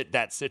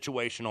that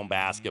situational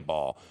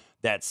basketball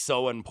that's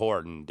so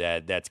important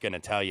that's going to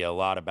tell you a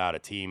lot about a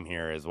team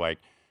here is like,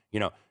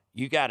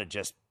 you got to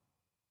just,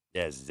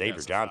 as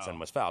Xavier Johnson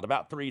was fouled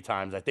about 3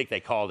 times. I think they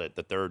called it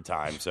the 3rd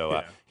time,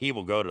 so he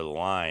will go to the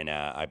line.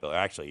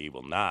 Actually, he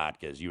will not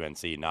because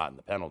UNC not in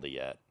the penalty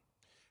yet.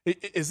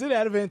 Is it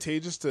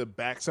advantageous to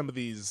back some of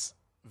these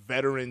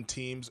veteran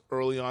teams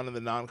early on in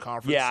the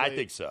non-conference? Yeah, I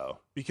think so.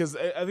 Because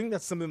I think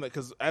that's something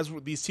because as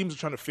these teams are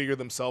trying to figure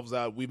themselves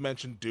out, we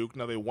mentioned Duke.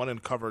 Now they won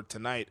and covered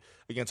tonight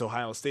against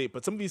Ohio State,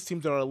 but some of these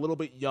teams are a little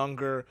bit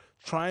younger,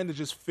 trying to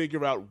just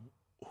figure out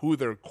who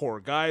their core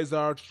guys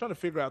are, just trying to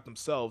figure out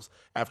themselves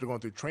after going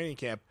through training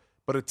camp.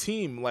 But a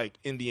team like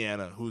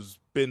Indiana, who's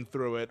been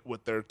through it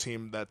with their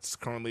team that's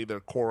currently their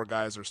core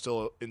guys are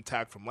still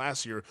intact from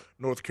last year.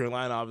 North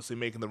Carolina obviously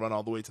making the run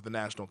all the way to the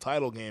national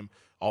title game,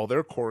 all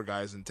their core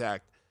guys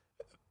intact.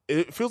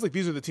 It feels like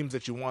these are the teams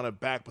that you want to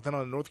back. But then on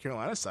the North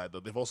Carolina side,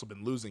 though, they've also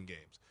been losing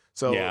games.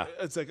 So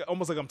it's like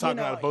almost like I'm talking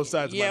out of both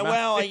sides of my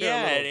mouth.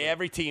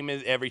 Every team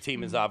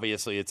is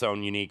obviously its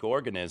own unique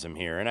organism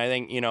here. And I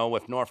think,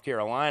 with North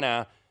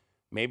Carolina,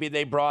 maybe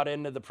they brought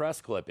into the press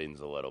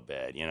clippings a little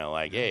bit,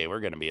 hey, we're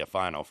going to be a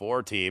Final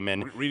Four team.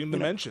 And reading the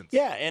mentions.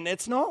 Yeah, and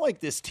it's not like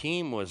this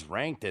team was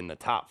ranked in the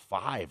top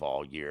 5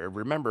 all year.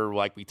 Remember,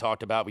 like we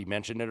talked about, we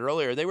mentioned it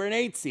earlier, they were an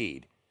 8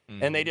 seed,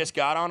 and they just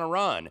got on a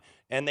run.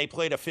 And they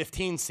played a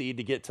 15 seed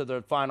to get to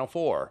the Final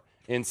Four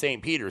in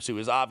St. Peter's, who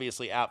was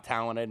obviously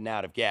out-talented and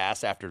out of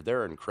gas after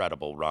their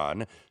incredible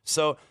run.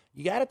 So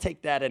you got to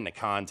take that into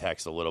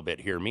context a little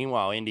bit here.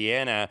 Meanwhile,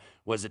 Indiana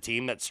was a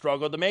team that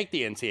struggled to make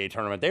the NCAA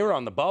tournament. They were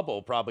on the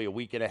bubble probably a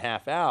week and a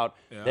half out,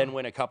 then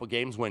win a couple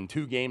games, win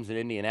 2 games in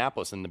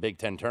Indianapolis in the Big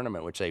Ten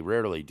tournament, which they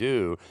rarely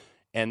do.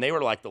 And they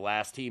were like the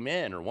last team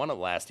in, or one of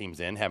the last teams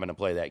in, having to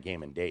play that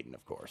game in Dayton,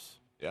 of course.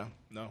 Yeah,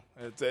 no.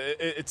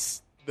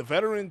 It's the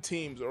veteran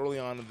teams early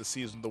on in the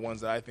season, the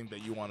ones that I think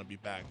that you want to be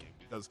backing.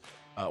 Because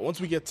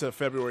once we get to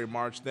February,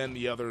 March, then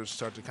the others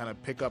start to kind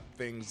of pick up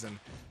things and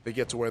they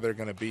get to where they're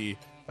going to be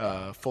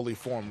fully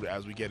formed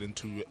as we get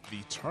into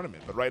the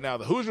tournament. But right now,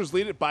 the Hoosiers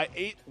lead it by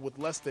 8 with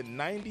less than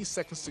 90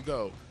 seconds to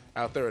go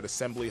out there at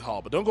Assembly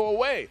Hall. But don't go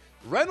away.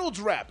 Reynolds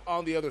Wrap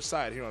on the other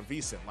side here on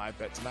VSiN Live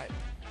Bet Tonight.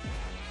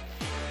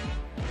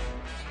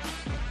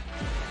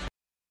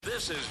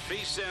 This is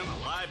VSiN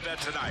Live Bet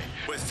Tonight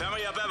with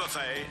Femi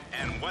Abebefe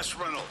and Wes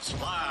Reynolds,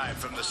 live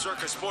from the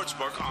Circus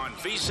Sportsbook on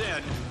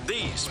VSiN,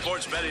 the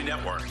sports betting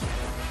network.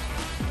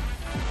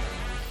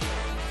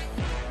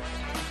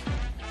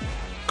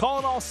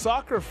 Calling all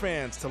soccer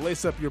fans to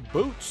lace up your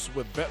boots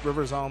with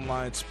BetRivers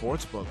Online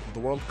Sportsbook. With the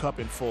World Cup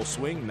in full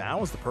swing,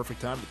 now is the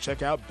perfect time to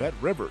check out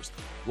BetRivers.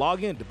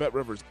 Log in to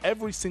BetRivers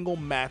every single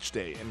match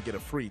day and get a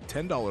free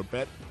 $10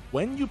 bet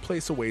when you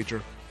place a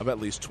wager of at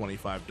least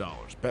 $25.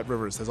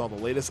 BetRivers has all the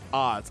latest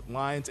odds,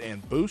 lines,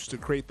 and boosts to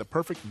create the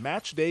perfect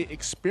match day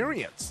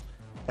experience.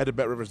 Head to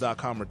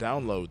BetRivers.com or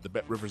download the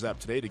BetRivers app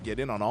today to get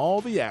in on all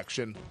the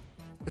action.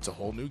 It's a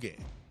whole new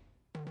game.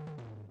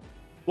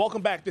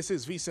 Welcome back. This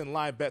is VSiN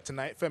Live Bet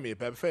Tonight. Femi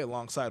Abebefe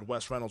alongside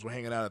Wes Reynolds. We're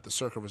hanging out at the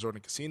Circa Resort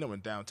and Casino in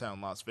downtown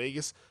Las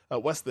Vegas.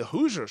 Wes, the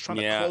Hoosiers trying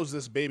to close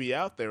this baby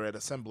out there at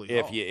Assembly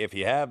Hall. If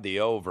you have the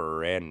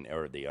over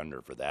or the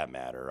under for that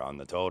matter on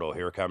the total,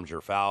 here comes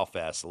your foul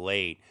fest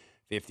late.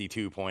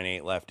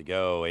 52.8 left to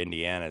go.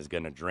 Indiana is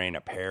going to drain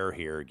a pair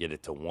here, get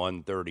it to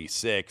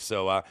 136.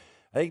 So I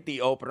think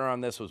the opener on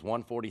this was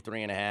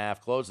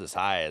 143.5, closed as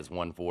high as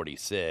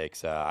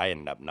 146. I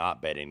ended up not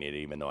betting it,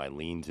 even though I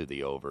leaned to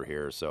the over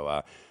here.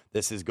 So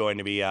this is going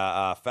to be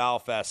a foul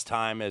fest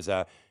time as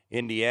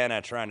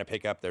Indiana trying to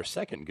pick up their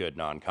second good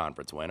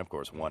non-conference win. Of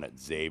course, won at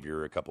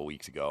Xavier a couple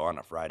weeks ago on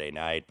a Friday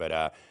night.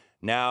 But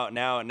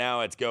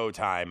now it's go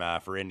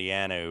time for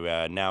Indiana,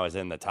 who now is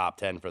in the top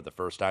 10 for the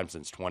first time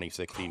since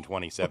 2016,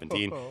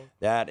 2017.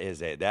 That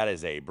is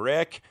a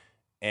brick.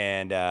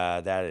 And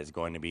that is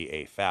going to be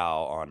a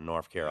foul on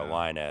North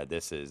Carolina.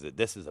 This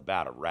is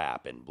about a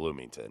wrap in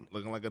Bloomington.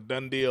 Looking like a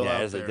done deal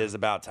out there. It is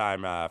about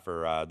time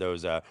for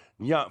those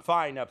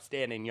fine,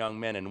 upstanding young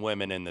men and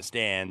women in the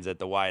stands at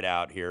the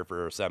Whiteout here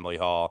for Assembly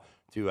Hall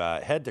to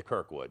head to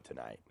Kirkwood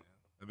tonight.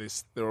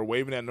 They were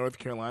waving at North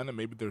Carolina.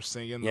 Maybe they're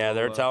singing. Yeah,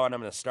 they're telling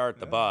them to start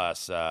the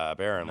bus,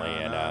 apparently.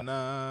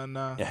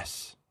 Nah.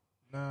 Yes.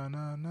 Na,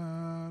 na,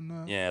 na,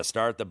 na. Yeah,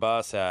 start the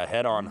bus,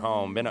 head on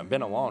home.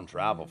 Been a long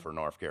travel for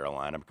North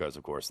Carolina because,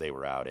 of course, they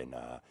were out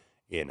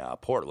in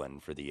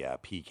Portland for the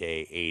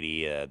PK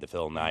 80, the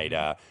Phil Knight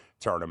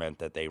tournament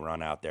that they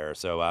run out there.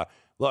 So,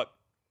 look,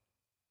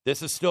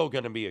 this is still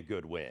going to be a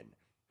good win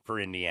for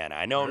Indiana.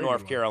 I know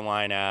North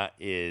Carolina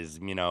is,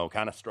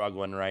 kind of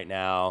struggling right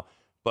now,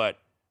 but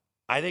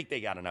I think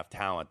they got enough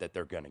talent that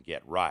they're going to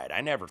get right.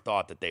 I never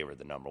thought that they were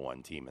the number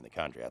one team in the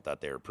country. I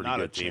thought they were a pretty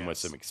good team with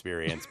some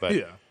experience, but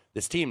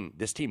this team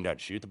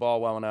doesn't shoot the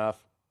ball well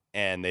enough,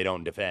 and they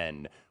don't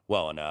defend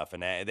well enough.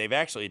 And they've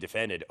actually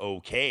defended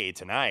okay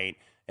tonight,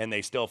 and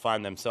they still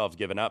find themselves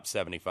giving up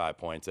 75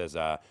 points as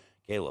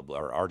Caleb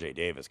or RJ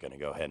Davis going to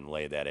go ahead and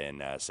lay that in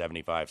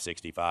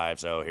 75-65.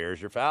 So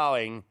here's your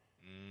fouling.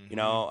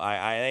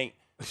 I think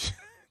it's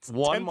a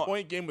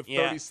 10-point game with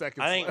 30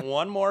 seconds I think left.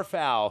 one more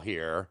foul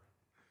here,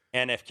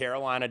 and if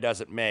Carolina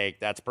doesn't make,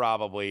 that's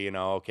probably,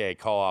 okay,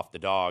 call off the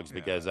dogs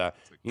because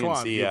you can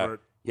see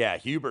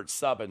Hubert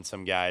subbing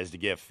some guys to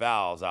give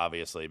fouls,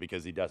 obviously,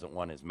 because he doesn't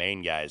want his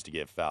main guys to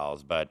give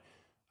fouls. But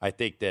I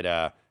think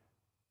that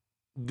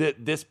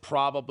this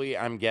probably,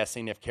 I'm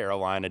guessing, if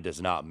Carolina does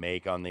not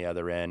make on the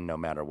other end, no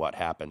matter what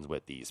happens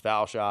with these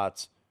foul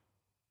shots,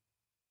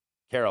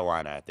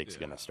 Carolina, I think, is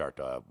going to start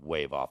to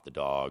wave off the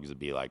dogs and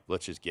be like,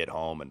 let's just get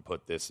home and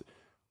put this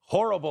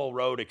horrible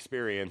road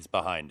experience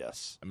behind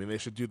us. I mean, they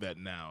should do that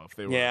now if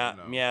they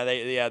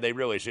were. They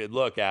really should.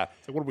 Look, what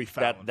are we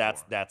fouling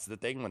that's the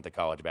thing with the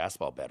college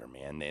basketball better,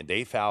 man.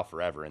 They foul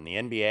forever. In the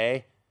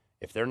NBA,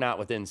 if they're not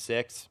within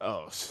 6, see you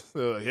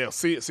tomorrow.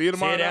 See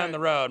you down the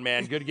road,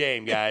 man. Good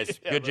game,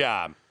 guys. Good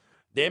job.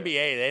 The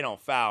NBA, they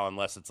don't foul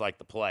unless it's like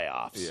the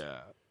playoffs.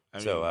 Yeah.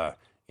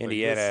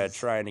 Indiana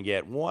trying to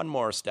get one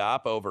more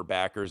stop.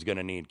 Overbacker's going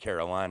to need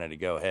Carolina to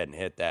go ahead and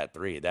hit that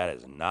 3. That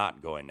is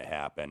not going to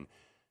happen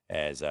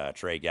as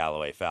Trey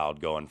Galloway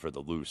fouled going for the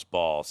loose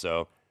ball.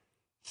 So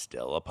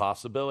still a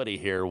possibility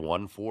here.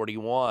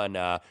 141,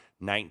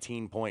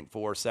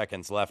 19.4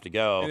 seconds left to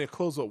go. And it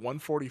closed at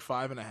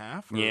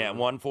 145.5? Yeah,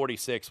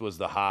 146 was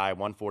the high,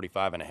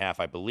 145.5.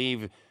 I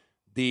believe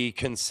the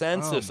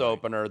consensus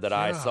opener that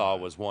I saw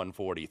was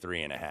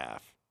 143.5.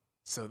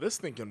 So this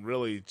thing can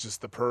really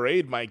just, the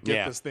parade might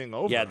get this thing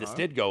over. Yeah, this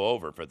did go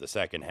over for the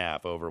second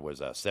half. Over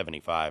was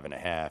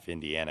 75.5.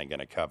 Indiana going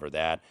to cover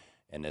that.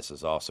 And this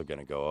is also going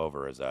to go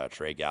over as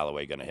Trey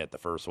Galloway going to hit the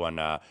first one.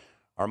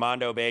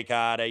 Armando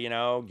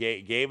Bacot,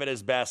 gave it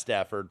his best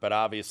effort, but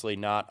obviously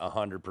not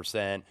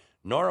 100%.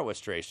 Nor was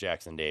Trace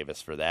Jackson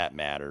Davis for that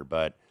matter.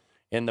 But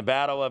in the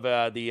battle of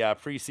the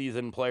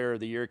preseason player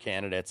of the year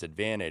candidates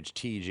advantage,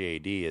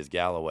 TJD as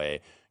Galloway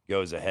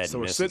goes ahead. So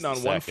and we're sitting on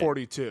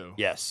 142.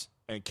 Yes.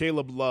 And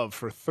Caleb Love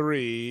for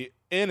 3,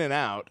 in and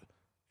out.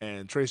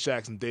 And Trace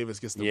Jackson Davis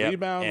gets the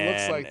rebound.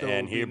 Looks like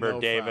there will be Hubert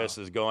no Davis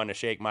foul. is going to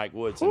shake Mike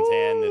Woodson's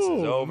hand. This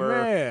is over.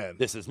 Man.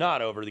 This is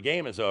not over. The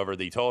game is over.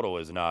 The total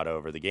is not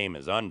over. The game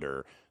is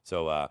under.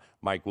 So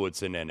Mike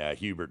Woodson and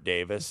Hubert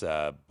Davis,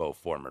 both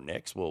former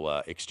Knicks, will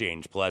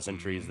exchange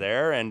pleasantries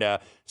there. And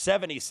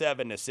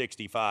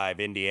 77-65,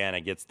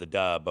 Indiana gets the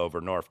dub over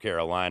North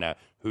Carolina.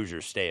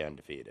 Hoosiers stay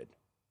undefeated.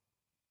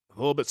 A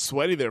little bit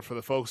sweaty there for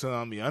the folks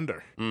on the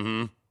under.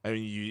 Mm-hmm. I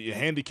mean, you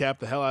handicapped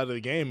the hell out of the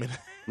game.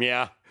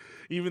 Yeah.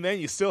 Even then,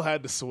 you still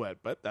had to sweat,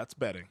 but that's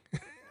betting.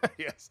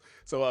 Yes.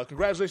 So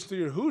congratulations to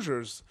your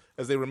Hoosiers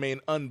as they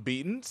remain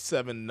unbeaten,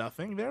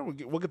 7-0 there.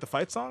 We'll get the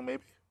fight song,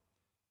 maybe?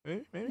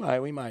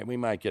 We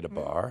might get a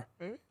bar.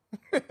 Maybe.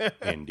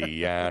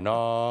 Indiana,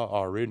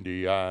 our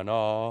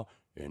Indiana,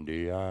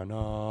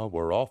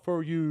 we're all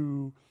for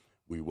you.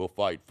 We will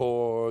fight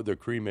for the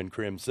cream and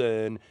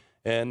crimson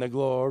and the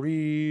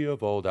glory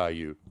of old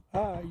IU.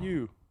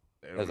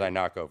 As I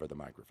knock over the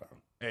microphone.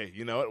 Hey,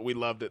 you know what? We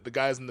loved it. The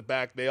guys in the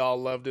back, they all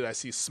loved it. I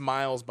see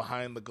smiles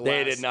behind the glass.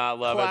 They did not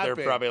love it.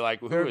 They're probably like,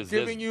 they're is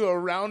giving this you a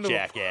round of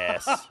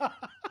jackass?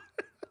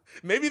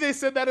 Maybe they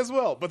said that as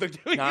well, but they're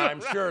giving you I'm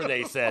sure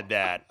they said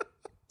that.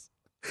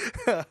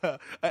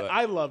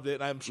 I loved it,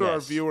 and I'm sure our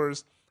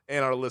viewers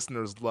and our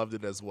listeners loved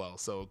it as well.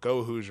 So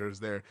go Hoosiers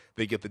there.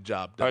 They get the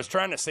job done. I was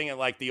trying to sing it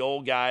like the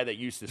old guy that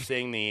used to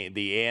sing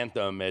the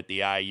anthem at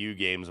the IU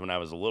games when I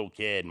was a little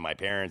kid, and my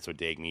parents would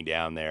take me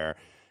down there.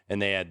 And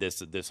they had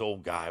this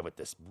old guy with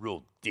this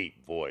real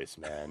deep voice,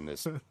 man.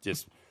 This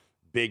just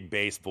big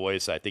bass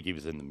voice. I think he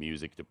was in the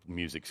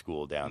music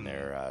school down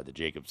there, the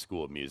Jacobs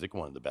School of Music,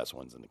 one of the best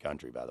ones in the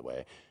country, by the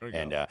way.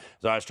 And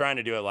so I was trying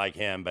to do it like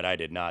him, but I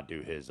did not do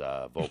his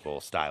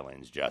vocal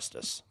stylings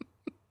justice.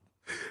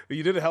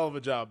 You did a hell of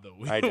a job, though.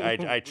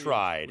 I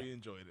tried. We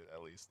enjoyed it,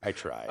 at least. I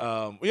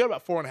tried. We got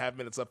about 4.5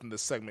 minutes left in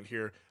this segment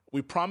here.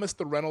 We promised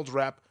the Reynolds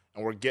wrap,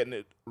 and we're getting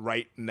it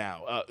right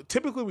now.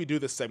 Typically, we do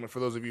this segment,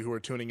 for those of you who are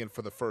tuning in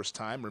for the first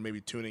time or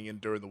maybe tuning in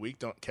during the week,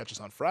 don't catch us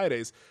on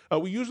Fridays.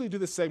 We usually do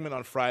this segment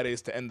on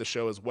Fridays to end the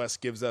show as Wes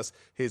gives us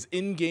his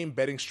in-game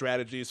betting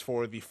strategies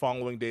for the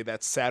following day,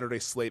 that's Saturday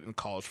slate in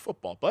college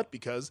football. But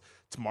because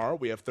tomorrow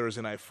we have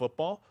Thursday Night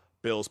Football,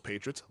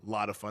 Bills-Patriots, a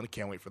lot of fun,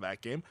 can't wait for that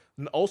game.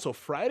 And also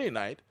Friday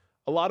night,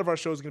 a lot of our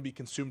show is going to be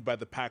consumed by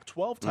the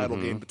Pac-12 title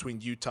game between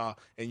Utah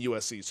and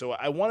USC. So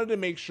I wanted to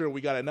make sure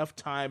we got enough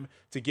time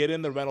to get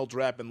in the Reynolds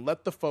Wrap and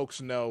let the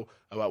folks know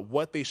about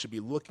what they should be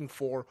looking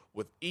for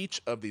with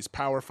each of these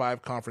Power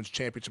 5 conference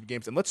championship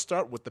games. And let's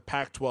start with the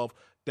Pac-12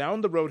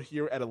 down the road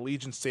here at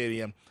Allegiant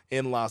Stadium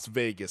in Las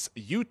Vegas.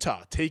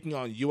 Utah taking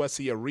on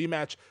USC, a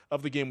rematch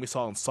of the game we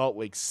saw in Salt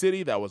Lake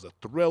City. That was a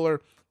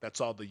thriller. That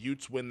saw the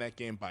Utes win that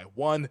game by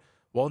 1.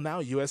 Well,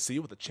 now USC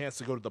with a chance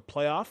to go to the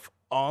playoff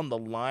on the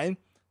line.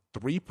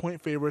 3-point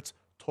favorites,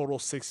 total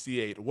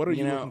 68. What are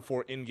you looking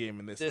for in-game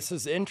in this? This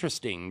is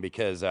interesting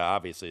because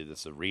obviously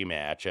this is a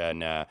rematch.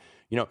 And,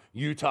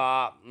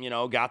 Utah,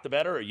 got the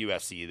better of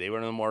USC. They were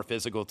the more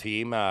physical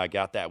team,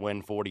 got that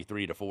win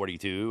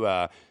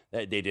 43-42.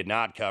 They did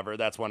not cover.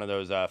 That's one of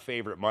those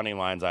favorite money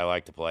lines I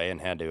like to play and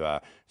had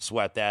to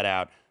sweat that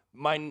out.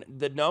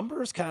 The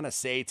numbers kind of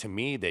say to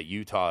me that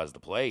Utah is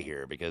the play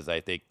here because I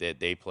think that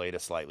they played a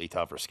slightly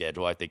tougher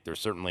schedule. I think they're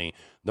certainly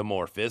the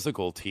more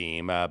physical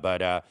team.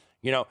 But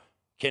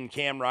can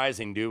Cam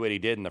Rising do what he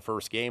did in the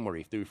first game where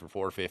he threw for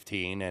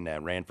 415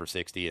 and ran for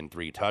 60 and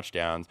 3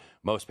 touchdowns?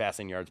 Most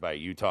passing yards by a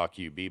Utah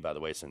QB, by the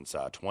way, since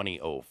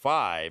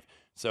 2005.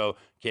 So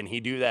can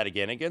he do that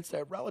again against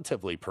a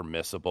relatively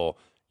permissible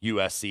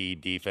USC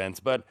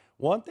defense? But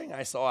one thing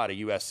I saw out of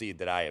USC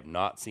that I have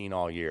not seen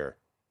all year,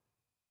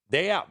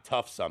 they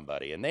out-tough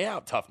somebody, and they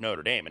out-tough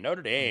Notre Dame. And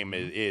Notre Dame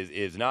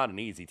is not an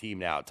easy team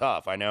to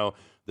out-tough. I know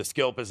the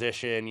skill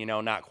position,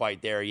 not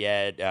quite there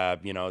yet.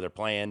 They're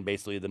playing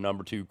basically the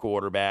number 2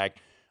 quarterback,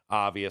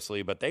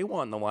 obviously, but they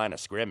won the line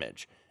of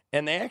scrimmage.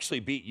 And they actually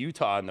beat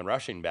Utah in the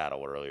rushing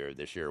battle earlier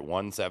this year,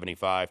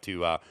 175 to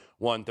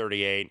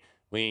 138.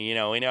 We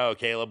know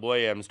Caleb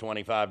Williams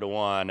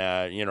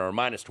 25-1, or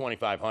minus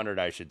 2,500,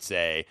 I should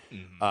say,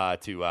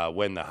 to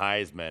win the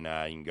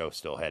Heisman. You can go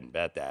still ahead and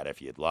bet that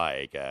if you'd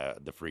like,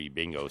 the free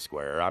bingo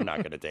square. I'm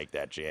not going to take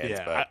that chance.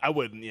 Yeah, but I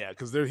wouldn't. Yeah,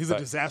 because he's a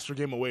disaster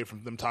game away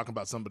from them talking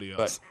about somebody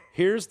else. But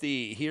here's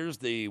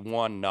the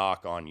one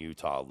knock on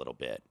Utah a little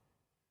bit.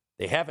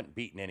 They haven't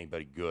beaten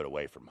anybody good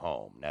away from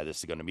home. Now this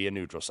is going to be a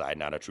neutral side,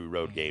 not a true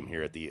road game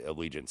here at the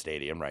Allegiant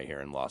Stadium right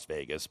here in Las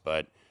Vegas.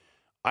 But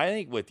I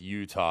think with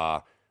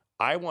Utah,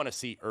 I want to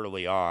see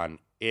early on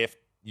if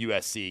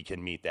USC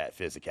can meet that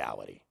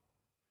physicality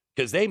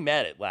because they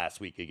met it last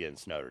week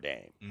against Notre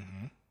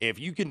Dame. If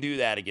you can do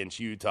that against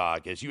Utah,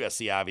 because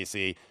USC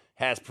obviously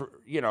has,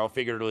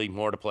 figuratively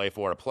more to play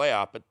for a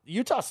playoff, but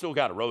Utah still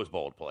got a Rose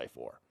Bowl to play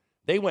for.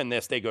 They win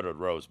this, they go to the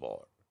Rose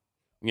Bowl.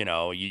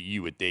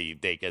 You would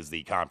think as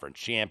the conference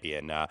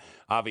champion.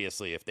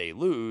 Obviously, if they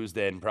lose,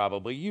 then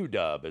probably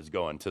UW is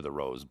going to the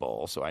Rose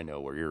Bowl. So I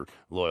know where your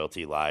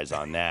loyalty lies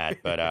on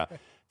that. But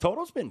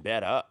total's been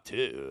bet up,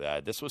 too.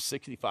 This was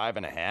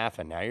 65.5,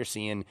 and now you're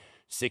seeing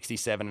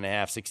 67.5,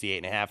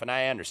 68.5. And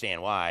I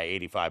understand why,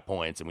 85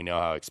 points, and we know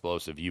how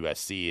explosive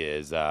USC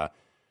is.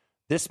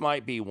 This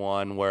might be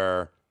one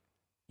where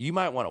you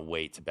might want to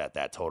wait to bet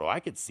that total. I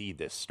could see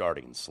this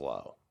starting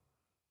slow.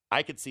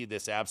 I could see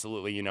this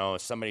absolutely,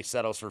 somebody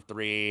settles for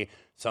 3,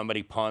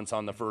 somebody punts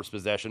on the first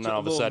possession, then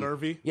all of a sudden,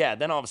 nervy. Yeah,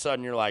 then all of a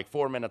sudden you're like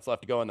 4 minutes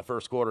left to go in the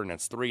first quarter and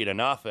it's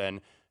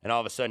 3-0, and all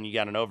of a sudden you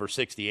got an over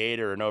 68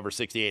 or an over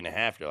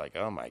 68.5. You're like,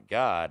 oh my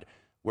God,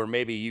 where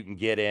maybe you can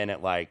get in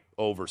at like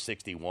over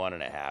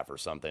 61.5 or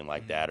something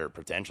like that, or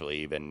potentially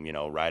even,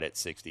 right at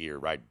 60 or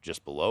right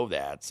just below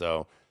that.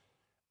 So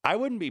I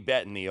wouldn't be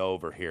betting the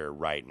over here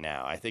right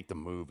now. I think the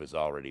move has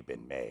already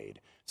been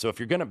made. So if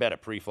you're going to bet a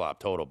pre-flop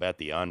total, bet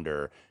the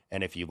under.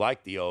 And if you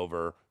like the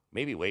over,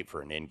 maybe wait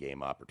for an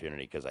in-game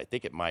opportunity because I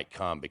think it might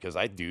come because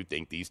I do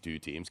think these two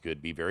teams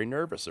could be very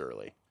nervous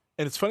early.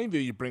 And it's funny that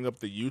you bring up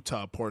the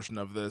Utah portion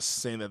of this,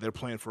 saying that they're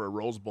playing for a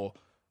Rose Bowl.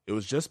 It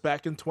was just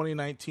back in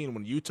 2019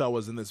 when Utah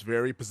was in this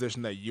very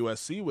position that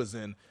USC was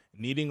in,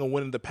 needing a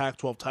win in the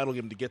Pac-12 title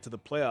game to get to the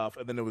playoff.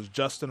 And then it was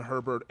Justin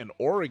Herbert and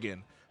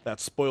Oregon that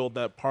spoiled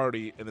that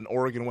party, and then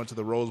Oregon went to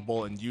the Rose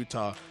Bowl, and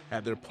Utah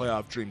had their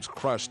playoff dreams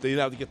crushed. They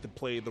now get to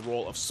play the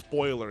role of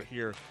spoiler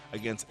here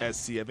against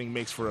SC. I think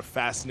makes for a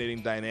fascinating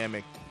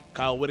dynamic.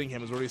 Kyle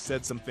Whittingham has already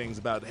said some things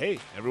about, hey,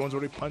 everyone's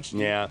already punched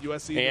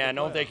USC. Yeah, I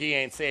don't think he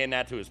ain't saying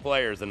that to his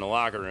players in the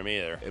locker room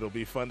either. It'll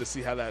be fun to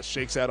see how that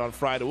shakes out on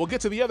Friday. We'll get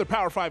to the other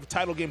Power 5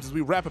 title games as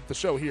we wrap up the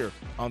show here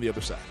on the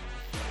other side.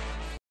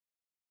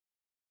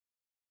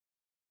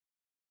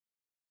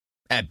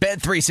 At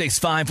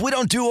Bet365, we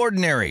don't do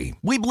ordinary.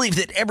 We believe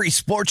that every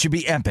sport should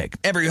be epic.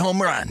 Every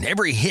home run,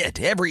 every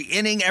hit, every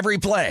inning, every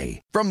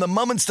play. From the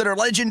moments that are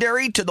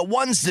legendary to the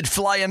ones that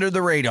fly under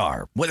the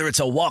radar. Whether it's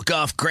a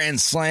walk-off grand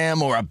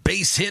slam or a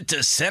base hit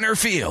to center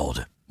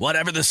field.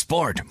 Whatever the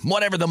sport,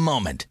 whatever the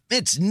moment.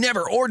 It's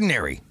never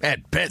ordinary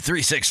at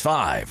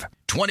Bet365.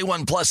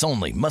 21 plus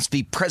only. Must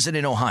be present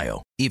in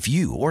Ohio. If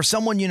you or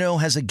someone you know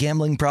has a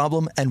gambling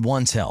problem and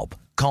wants help,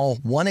 call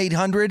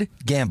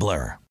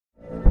 1-800-GAMBLER.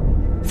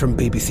 From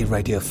BBC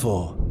Radio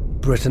 4,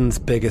 Britain's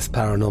biggest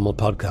paranormal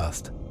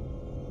podcast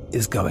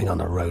is going on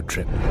a road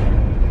trip.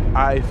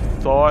 I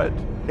thought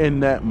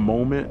in that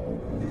moment,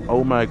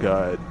 oh my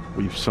God,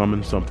 we've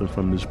summoned something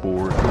from this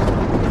board.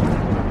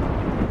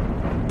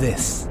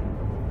 This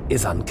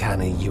is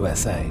Uncanny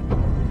USA.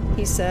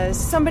 He says,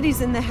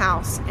 somebody's in the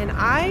house, and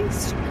I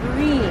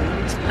screamed.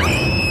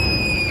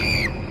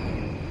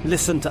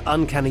 Listen to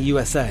Uncanny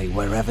USA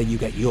wherever you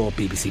get your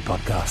BBC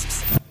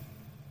podcasts,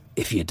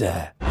 if you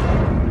dare.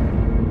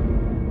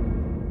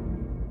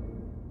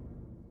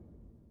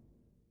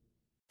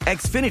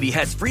 Xfinity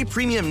has free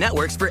premium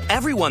networks for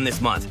everyone this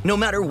month, no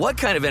matter what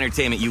kind of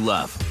entertainment you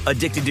love.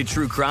 Addicted to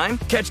true crime?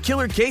 Catch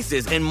killer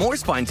cases and more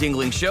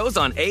spine-tingling shows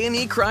on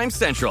A&E Crime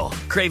Central.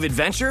 Crave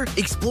adventure?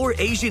 Explore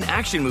Asian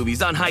action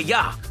movies on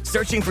Hi-YAH.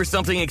 Searching for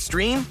something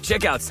extreme?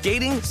 Check out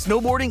skating,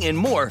 snowboarding, and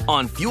more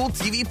on Fuel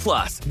TV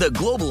Plus, the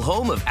global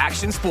home of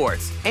action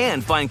sports.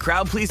 And find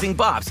crowd-pleasing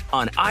bops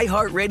on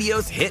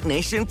iHeartRadio's Hit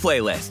Nation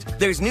playlist.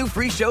 There's new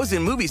free shows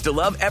and movies to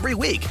love every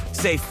week.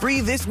 Say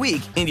free this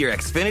week in your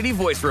Xfinity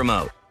voice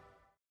remote.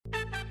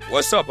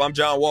 What's up? I'm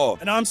John Wall.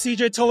 And I'm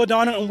CJ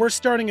Toledano, and we're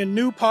starting a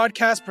new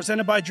podcast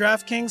presented by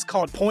DraftKings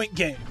called Point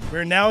Game.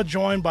 We're now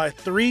joined by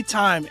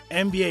three-time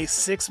NBA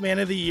Sixth Man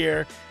of the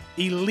Year,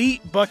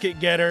 elite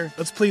bucket getter.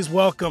 Let's please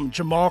welcome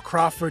Jamal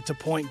Crawford to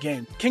Point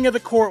Game. King of the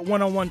Court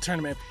one-on-one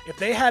tournament. If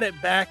they had it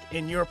back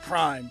in your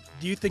prime,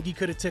 do you think you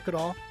could have took it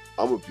all?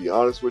 I'm going to be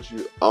honest with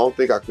you. I don't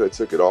think I could have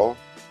took it all,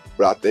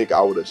 but I think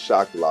I would have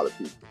shocked a lot of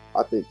people.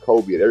 I think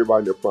Kobe and everybody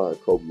in their prime,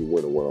 Kobe would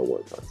win a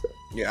one-on-one contest.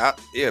 Yeah,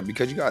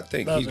 because you got to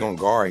think he's going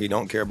to guard. He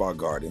don't care about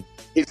guarding.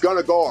 He's going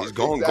to guard. He's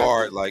going to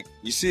guard. Like,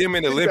 you see him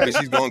in the Olympics,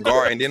 he's going to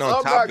guard. And then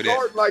on top of that. I'm not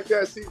guarding like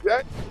that,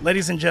 CJ.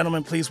 Ladies and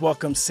gentlemen, please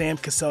welcome Sam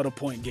Cassell to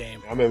Point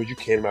Game. I remember you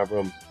came to my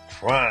room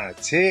crying,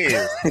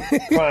 tears,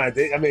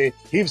 crying. I mean,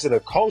 he was in a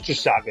culture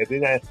shock. And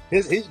then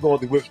he's going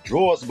through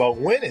withdrawals about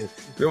winning.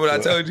 Remember what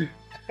I told you?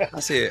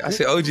 I said,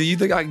 OG, you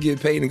think I can get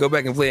paid and go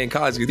back and play in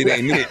college because it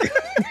ain't it?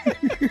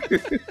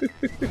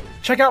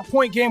 Check out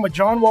Point Game with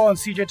John Wall and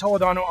CJ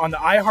Toledano on the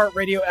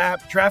iHeartRadio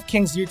app,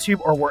 DraftKings YouTube,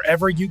 or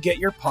wherever you get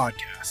your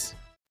podcasts.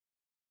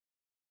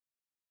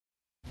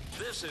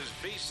 This is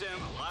VSiN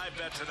Live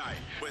Bet Tonight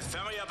with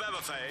Femi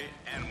Abebefe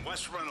and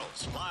Wes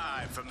Reynolds,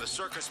 live from the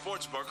Circus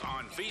Sportsbook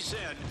on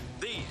VSiN,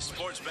 the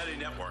sports betting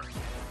network.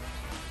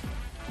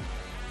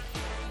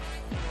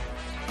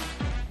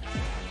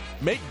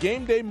 Make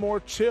game day more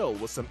chill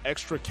with some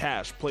extra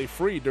cash. Play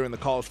free during the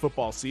college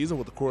football season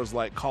with the Coors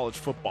Light College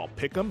Football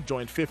Pick'em.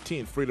 Join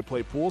 15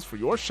 free-to-play pools for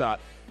your shot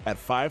at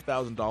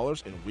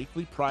 $5,000 in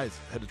weekly prizes.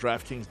 Head to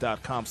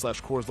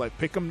DraftKings.com/Coors Light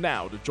Pick'em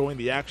now to join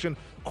the action.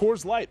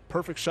 Coors Light,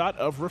 perfect shot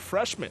of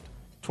refreshment.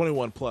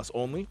 21 plus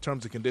only.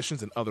 Terms and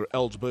conditions and other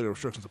eligibility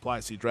restrictions apply.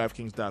 See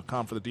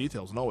DraftKings.com for the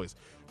details. And always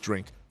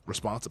drink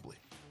responsibly.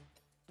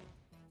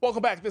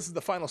 Welcome back. This is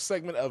the final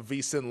segment of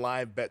VSiN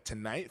Live Bet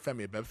Tonight.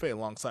 Femi Abebefe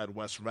alongside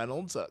Wes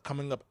Reynolds.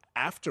 Coming up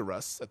after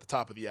us at the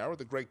top of the hour,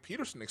 the Greg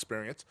Peterson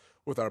Experience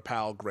with our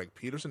pal Greg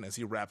Peterson as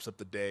he wraps up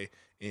the day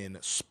in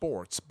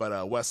sports.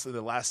 But Wes, in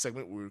the last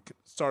segment, we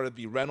started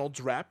the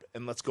Reynolds wrap,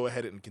 and let's go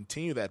ahead and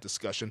continue that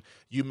discussion.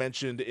 You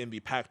mentioned in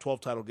the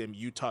Pac-12 title game,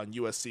 Utah and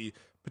USC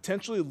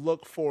potentially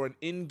look for an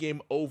in-game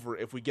over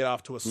if we get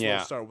off to a slow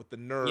start with the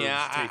nerves.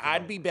 Yeah,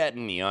 I'd be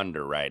betting the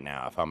under right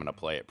now if I'm going to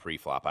play it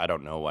pre-flop. I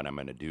don't know what I'm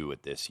going to do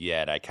with this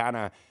yet. I kind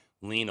of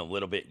lean a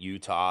little bit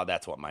Utah.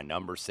 That's what my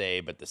numbers say.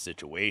 But the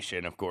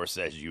situation, of course,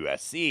 says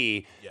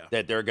USC,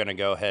 that they're going to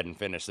go ahead and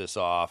finish this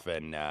off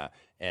and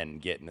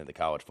get into the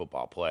college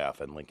football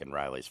playoff in Lincoln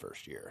Riley's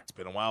first year. It's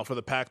been a while for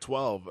the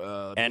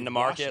Pac-12. And the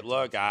market,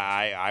 look,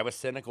 I was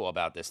cynical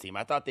about this team.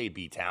 I thought they'd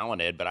be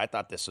talented, but I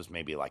thought this was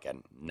maybe like a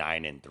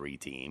 9-3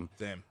 team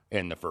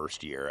in the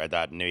first year. I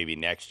thought maybe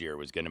next year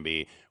was going to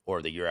be,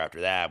 or the year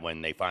after that,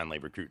 when they finally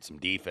recruit some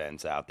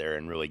defense out there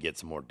and really get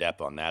some more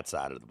depth on that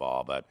side of the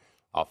ball. But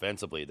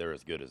offensively, they're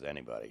as good as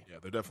anybody. Yeah,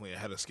 they're definitely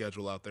ahead of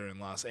schedule out there in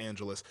Los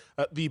Angeles.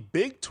 The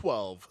Big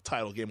 12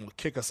 title game will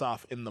kick us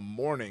off in the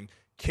morning.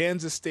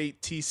 Kansas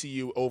State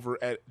TCU over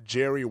at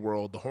Jerry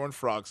World. The Horned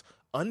Frogs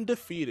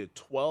undefeated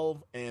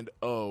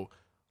 12-0,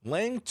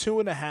 laying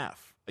 2.5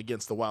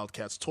 against the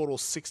Wildcats. Total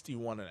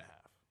 61.5.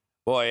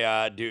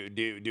 Boy,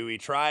 do we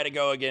try to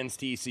go against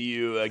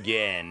TCU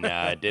again?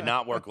 Did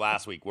not work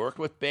last week. Worked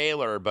with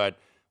Baylor, but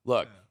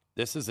look,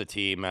 this is a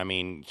team. I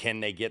mean,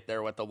 can they get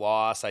there with the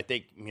loss? I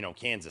think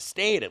Kansas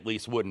State at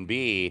least wouldn't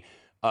be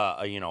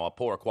a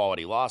poor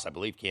quality loss. I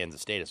believe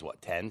Kansas State is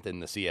 10th in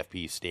the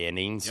CFP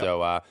standings. Yep.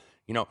 So.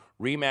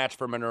 Rematch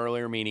from an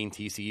earlier meeting.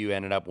 TCU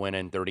ended up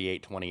winning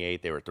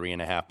 38-28. They were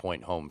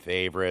 3.5-point home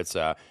favorites.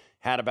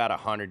 Had about a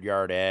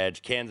 100-yard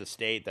edge. Kansas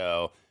State,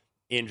 though,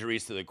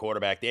 injuries to the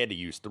quarterback. They had to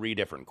use 3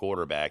 different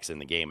quarterbacks in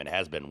the game. It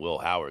has been Will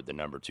Howard, the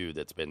number 2,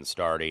 that's been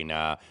starting.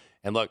 And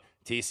look,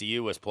 TCU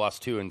was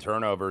 +2 in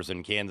turnovers,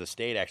 and Kansas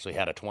State actually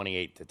had a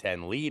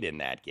 28-10 lead in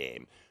that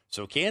game.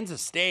 So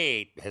Kansas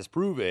State has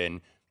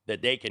proven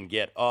that they can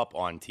get up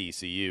on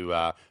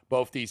TCU.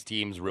 Both these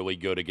teams really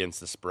good against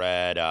the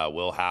spread.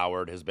 Will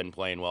Howard has been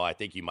playing well. I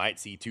think you might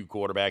see 2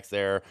 quarterbacks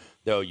there,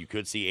 though you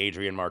could see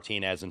Adrian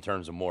Martinez in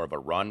terms of more of a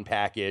run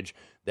package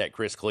that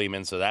Chris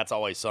Kleeman. So that's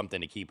always something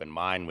to keep in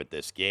mind with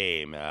this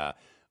game.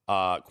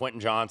 Quentin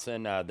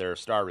Johnson, their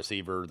star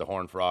receiver, the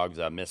Horned Frogs,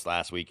 missed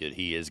last week.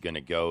 He is going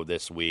to go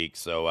this week.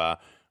 So,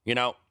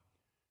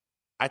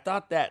 I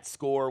thought that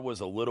score was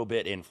a little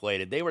bit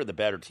inflated. They were the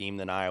better team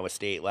than Iowa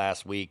State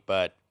last week,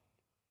 but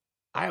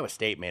Iowa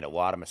State made a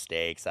lot of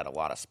mistakes, had a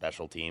lot of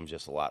special teams,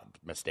 just a lot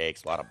of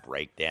mistakes, a lot of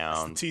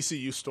breakdowns. It's the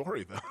TCU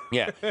story, though.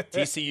 Yeah,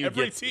 TCU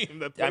Every team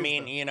that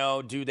plays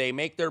them. Do they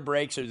make their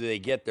breaks or do they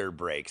get their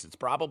breaks? It's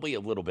probably a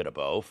little bit of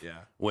both. Yeah.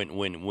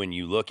 When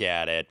you look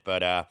at it,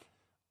 but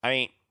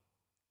I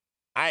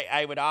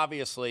would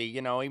obviously,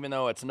 even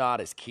though it's not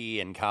as key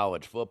in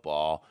college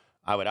football,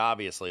 I would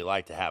obviously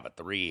like to have a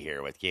 3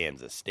 here with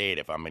Kansas State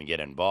if I'm going to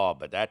get involved.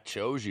 But that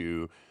shows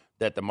you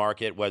that the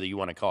market, whether you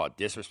want to call it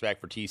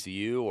disrespect for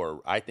TCU or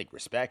I think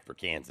respect for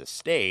Kansas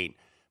State,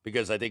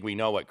 because I think we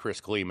know what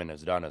Chris Kleeman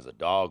has done as a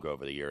dog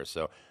over the years.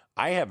 So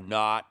I have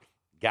not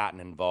gotten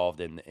involved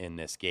in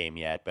this game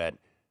yet. But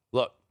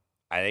look,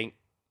 I think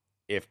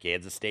if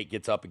Kansas State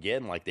gets up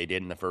again like they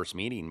did in the first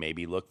meeting,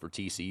 maybe look for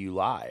TCU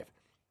live,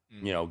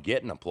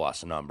 getting a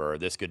plus number.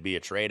 This could be a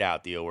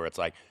trade-out deal where it's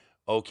like,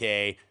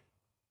 okay,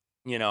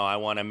 I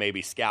want to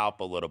maybe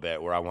scalp a little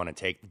bit where I want to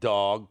take the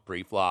dog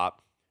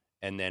pre-flop.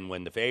 And then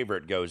when the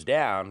favorite goes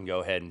down, go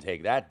ahead and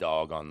take that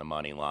dog on the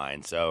money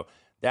line. So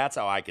that's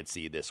how I could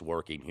see this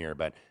working here.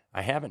 But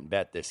I haven't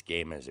bet this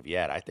game as of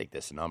yet. I think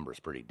this number is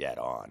pretty dead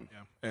on.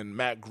 Yeah. And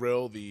Matt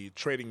Grill, the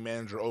trading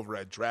manager over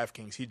at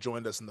DraftKings, he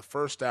joined us in the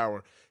first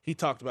hour. He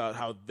talked about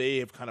how they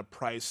have kind of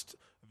priced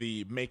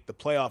the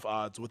playoff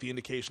odds with the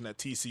indication that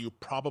TCU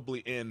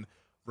probably in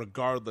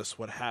regardless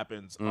what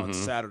happens on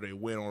Saturday,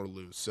 win or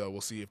lose. So we'll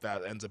see if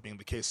that ends up being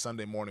the case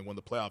Sunday morning when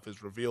the playoff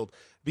is revealed.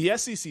 The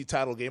SEC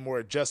title game,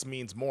 where it just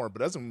means more, but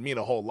doesn't mean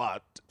a whole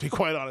lot, to be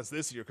quite honest,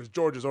 this year, because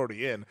Georgia's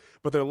already in,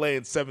 but they're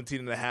laying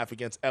 17.5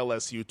 against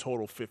LSU,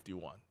 total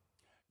 51.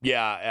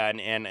 Yeah,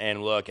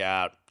 and look,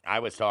 I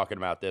was talking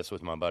about this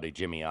with my buddy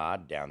Jimmy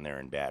Odd down there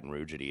in Baton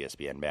Rouge at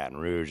ESPN Baton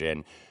Rouge,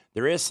 and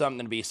there is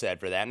something to be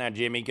said for that. Now,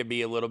 Jimmy could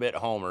be a little bit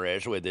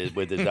homerish with his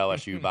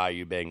LSU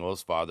Bayou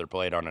Bengals. Father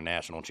played on a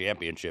national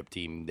championship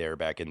team there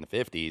back in the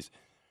 50s.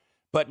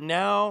 But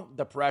now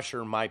the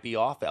pressure might be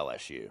off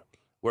LSU,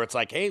 where it's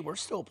like, hey, we're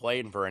still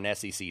playing for an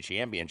SEC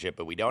championship,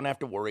 but we don't have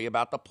to worry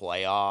about the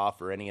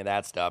playoff or any of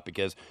that stuff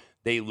because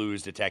they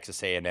lose to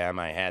Texas A&M.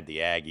 I had the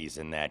Aggies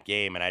in that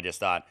game, and I just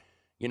thought,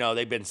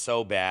 they've been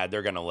so bad,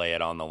 they're going to lay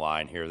it on the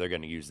line here. They're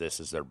going to use this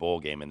as their bowl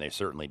game, and they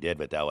certainly did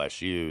with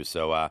LSU.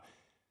 So,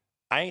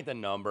 I think the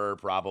number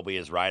probably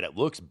is right. It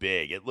looks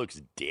big. It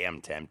looks damn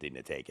tempting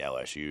to take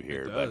LSU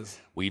here. But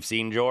we've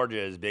seen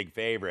Georgia as big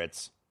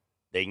favorites.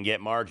 They can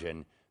get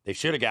margin. They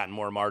should have gotten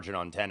more margin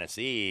on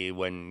Tennessee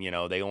when,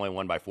 they only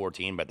won by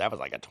 14, but that was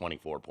like a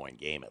 24-point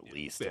game at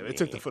least. Yeah, they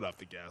took the foot off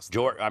the gas.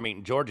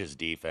 Georgia's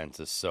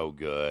defense is so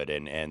good,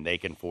 and they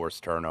can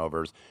force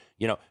turnovers.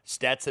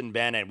 Stetson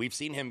Bennett, we've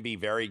seen him be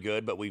very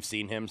good, but we've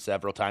seen him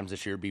several times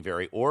this year be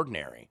very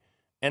ordinary.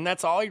 And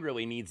that's all he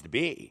really needs to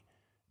be.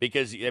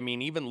 Because,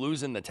 even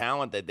losing the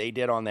talent that they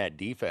did on that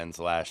defense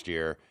last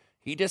year,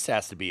 he just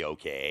has to be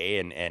okay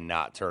and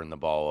not turn the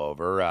ball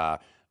over.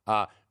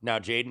 Now,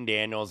 Jaden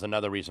Daniels,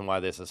 another reason why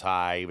this is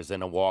high, he was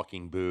in a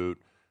walking boot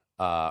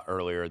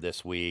earlier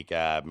this week,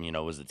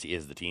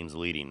 is the team's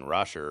leading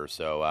rusher.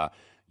 So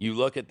you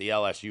look at the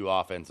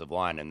LSU offensive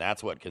line, and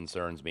that's what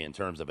concerns me in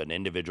terms of an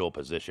individual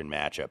position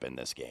matchup in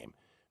this game.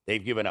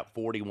 They've given up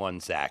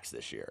 41 sacks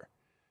this year.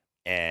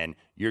 And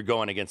you're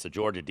going against a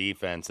Georgia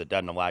defense that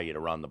doesn't allow you to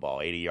run the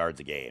ball 80 yards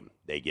a game.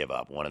 They give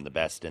up, one of the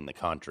best in the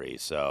country.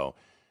 So,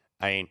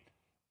 I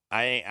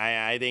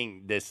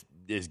think this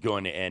is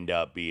going to end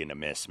up being a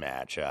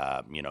mismatch.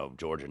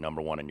 Georgia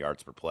number 1 in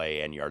yards per play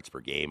and yards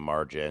per game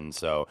margin.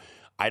 So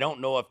I don't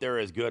know if they're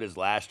as good as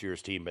last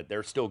year's team, but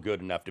they're still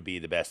good enough to be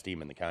the best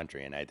team in the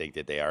country. And I think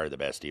that they are the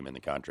best team in the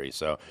country.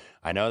 So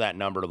I know that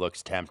number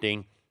looks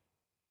tempting.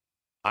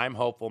 I'm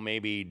hopeful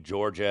maybe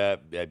Georgia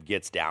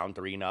gets down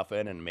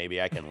 3-0 and maybe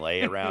I can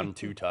lay around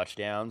 2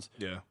 touchdowns.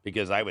 Yeah.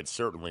 Because I would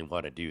certainly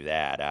want to do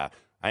that. I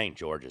think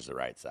Georgia's the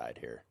right side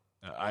here.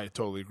 I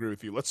totally agree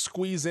with you. Let's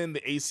squeeze in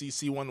the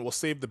ACC one. We'll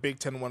save the Big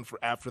Ten one for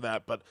after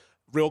that. But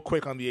real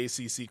quick on the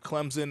ACC,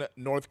 Clemson,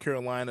 North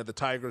Carolina, the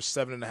Tigers,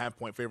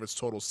 7.5-point favorites,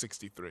 total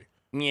 63.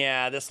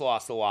 Yeah, this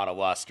lost a lot of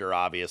luster,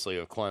 obviously,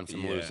 with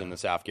Clemson losing to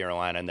South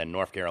Carolina and then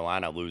North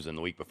Carolina losing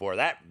the week before.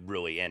 That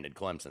really ended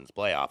Clemson's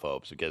playoff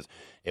hopes because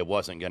it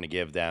wasn't going to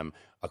give them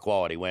a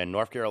quality win.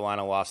 North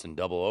Carolina lost in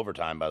double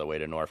overtime, by the way,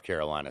 to North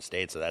Carolina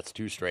State, so that's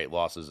 2 straight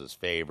losses as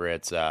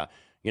favorites.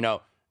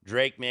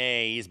 Drake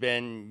May, he's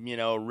been,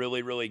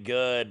 really, really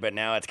good, but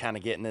now it's kind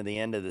of getting to the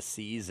end of the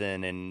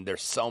season, and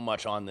there's so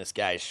much on this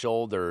guy's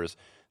shoulders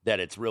that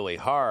it's really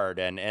hard.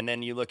 And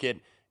then you look at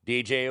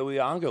DJ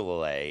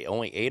Uiagalelei,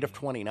 only 8 of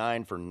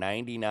 29 for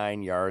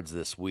 99 yards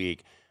this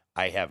week.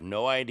 I have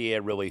no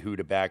idea really who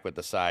to back with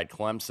the side.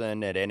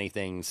 Clemson at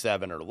anything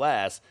 7 or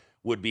less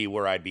would be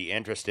where I'd be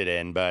interested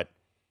in, but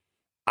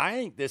I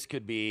think this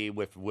could be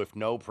with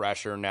no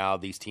pressure now.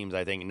 These teams,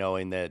 I think,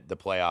 knowing that the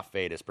playoff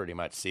fate is pretty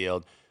much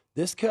sealed,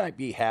 this could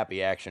be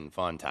happy action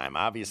fun time.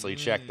 Obviously,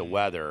 check the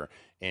weather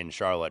in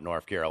Charlotte,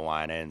 North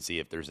Carolina, and see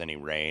if there's any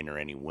rain or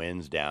any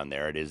winds down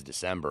there. It is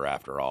December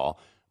after all,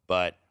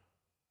 but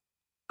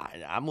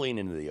I'm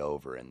leaning to the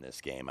over in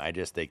this game. I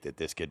just think that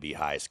this could be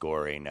high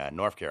scoring.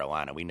 North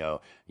Carolina, we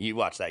know you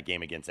watched that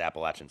game against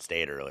Appalachian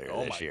State earlier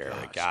this year.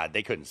 God,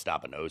 they couldn't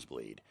stop a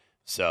nosebleed.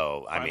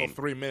 So, I mean,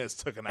 3 minutes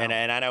took an hour.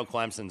 And I know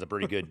Clemson's a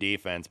pretty good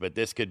defense, but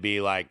this could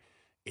be like,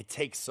 it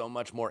takes so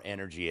much more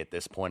energy at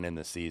this point in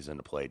the season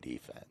to play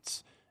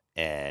defense.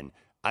 And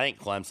I think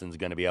Clemson's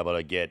going to be able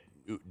to get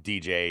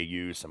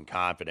DJU some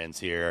confidence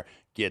here,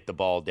 get the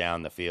ball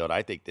down the field.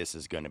 I think this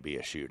is going to be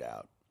a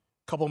shootout.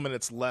 Couple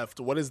minutes left.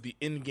 What is the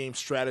in-game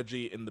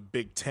strategy in the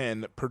Big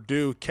Ten?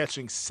 Purdue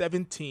catching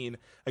 17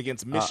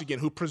 against Michigan,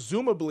 who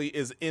presumably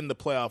is in the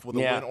playoff with a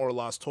win or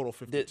loss total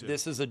 52.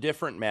 This is a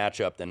different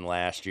matchup than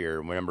last year.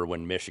 Remember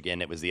when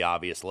Michigan, it was the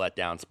obvious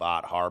letdown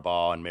spot.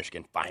 Harbaugh and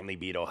Michigan finally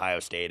beat Ohio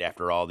State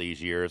after all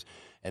these years,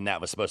 and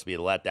that was supposed to be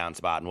the letdown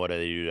spot. And what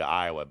did they do to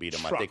Iowa? Beat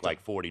them, I think,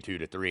 like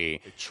 42-3.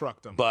 They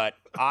trucked them. But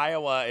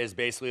Iowa is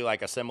basically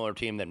like a similar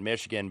team than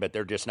Michigan, but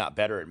they're just not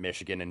better at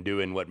Michigan and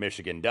doing what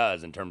Michigan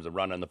does in terms of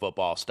running the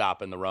football,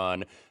 stopping the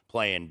run,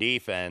 playing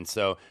defense.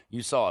 So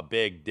you saw a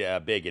big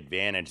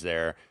advantage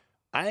there.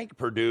 I think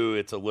Purdue,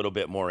 it's a little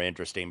bit more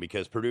interesting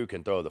because Purdue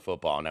can throw the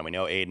football. Now, we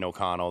know Aiden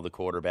O'Connell, the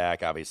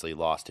quarterback, obviously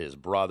lost his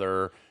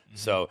brother,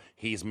 so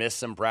he's missed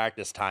some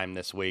practice time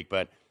this week.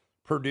 But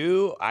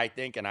Purdue, I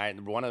think,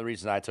 and one of the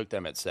reasons I took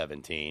them at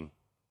 17,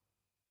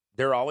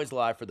 they're always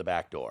live for the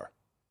back door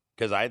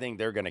because I think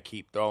they're going to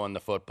keep throwing the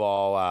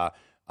football.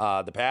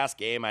 The pass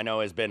game, I know,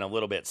 has been a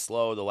little bit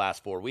slow the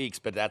last 4 weeks,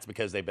 but that's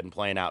because they've been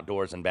playing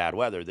outdoors in bad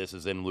weather. This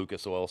is in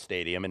Lucas Oil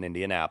Stadium in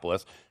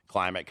Indianapolis,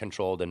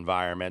 climate-controlled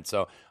environment.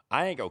 So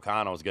I think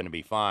O'Connell is going to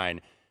be fine.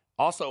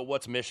 Also,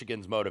 what's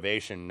Michigan's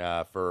motivation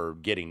for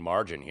getting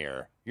margin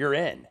here? You're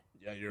in.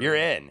 Yeah, you're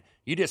in.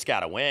 You just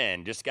got to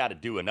win, just got to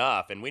do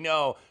enough. And we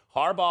know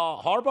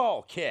Harbaugh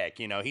will kick.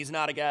 You know, he's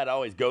not a guy that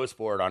always goes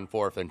for it on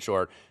 4th and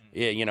short.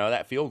 You know,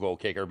 that field goal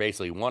kicker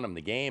basically won him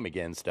the game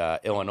against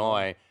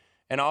Illinois.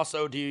 And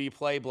also, do you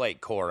play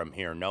Blake Corum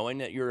here, knowing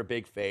that you're a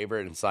big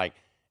favorite? And it's like,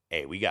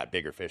 hey, we got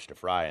bigger fish to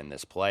fry in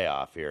this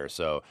playoff here.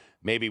 So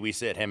maybe we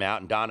sit him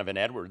out. And Donovan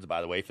Edwards,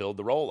 by the way, filled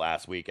the role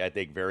last week, I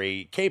think,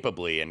 very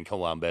capably in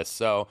Columbus.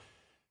 So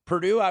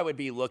Purdue, I would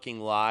be looking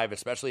live,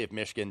 especially if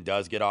Michigan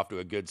does get off to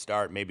a good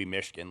start. Maybe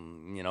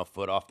Michigan,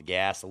 foot off the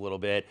gas a little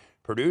bit.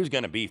 Purdue's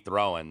going to be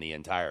throwing the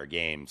entire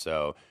game.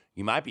 So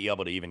you might be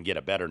able to even get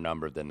a better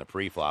number than the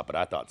pre-flop, but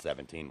I thought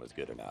 17 was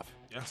good enough.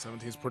 Yeah,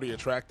 17 is pretty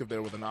attractive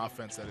there with an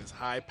offense that is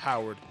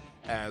high-powered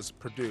as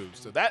Purdue.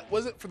 So that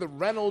was it for the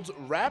Reynolds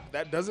Wrap.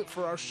 That does it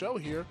for our show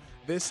here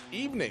this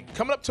evening.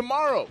 Coming up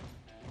tomorrow,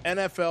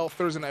 NFL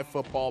Thursday Night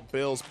Football,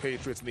 Bills,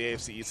 Patriots, and the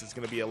AFC East. It's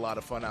going to be a lot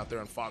of fun out there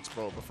in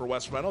Foxborough. But for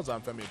Wes Reynolds,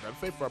 I'm Femi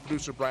Abebefe. For our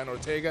producer, Brian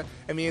Ortega,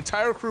 and the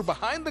entire crew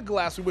behind the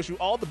glass, we wish you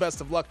all the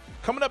best of luck.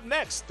 Coming up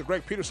next, the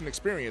Greg Peterson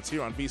Experience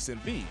here on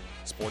VSiN, the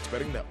Sports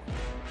Betting Network.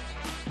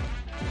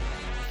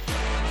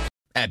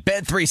 At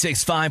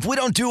Bet365, we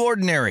don't do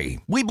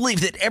ordinary. We believe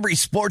that every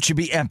sport should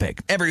be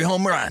epic. Every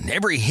home run,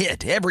 every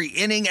hit, every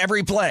inning,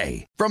 every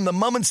play. From the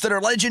moments that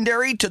are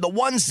legendary to the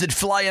ones that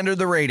fly under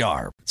the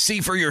radar. See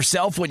for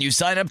yourself when you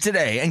sign up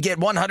today and get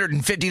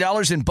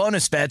 $150 in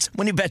bonus bets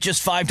when you bet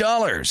just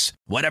 $5.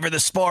 Whatever the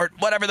sport,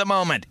 whatever the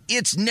moment,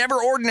 it's never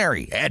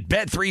ordinary at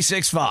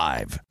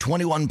Bet365.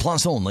 21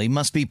 plus only.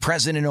 Must be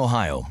present in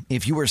Ohio.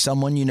 If you or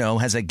someone you know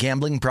has a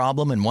gambling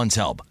problem and wants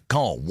help,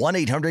 call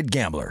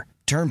 1-800-GAMBLER.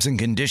 Terms and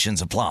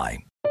conditions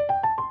apply.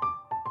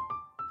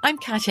 I'm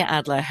Katya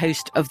Adler,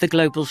 host of The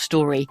Global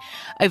Story.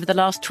 Over the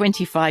last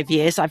 25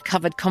 years, I've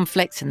covered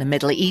conflicts in the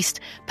Middle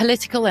East,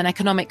 political and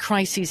economic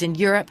crises in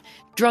Europe,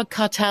 drug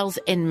cartels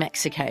in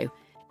Mexico.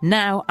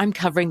 Now I'm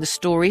covering the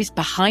stories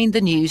behind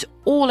the news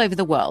all over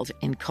the world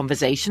in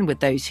conversation with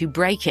those who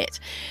break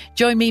it.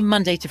 Join me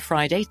Monday to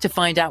Friday to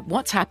find out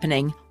what's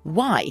happening,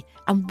 why,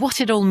 and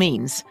what it all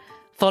means.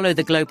 Follow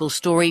The Global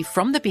Story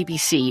from the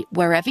BBC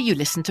wherever you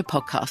listen to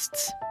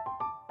podcasts.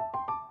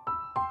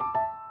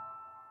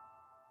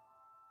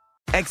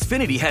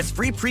 Xfinity has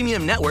free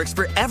premium networks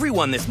for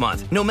everyone this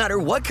month, no matter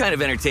what kind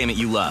of entertainment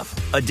you love.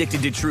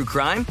 Addicted to true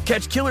crime?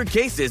 Catch killer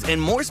cases and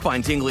more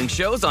spine-tingling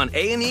shows on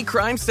A&E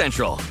Crime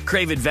Central.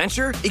 Crave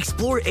adventure?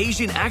 Explore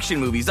Asian action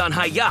movies on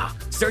Hi-YAH.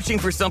 Searching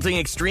for something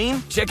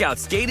extreme? Check out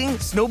skating,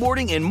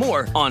 snowboarding, and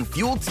more on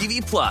Fuel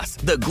TV Plus,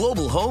 the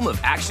global home of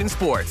action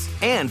sports.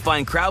 And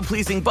find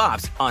crowd-pleasing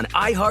bops on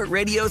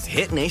iHeartRadio's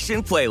Hit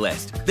Nation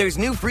playlist. There's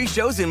new free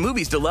shows and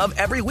movies to love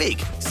every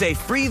week. Say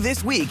free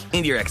this week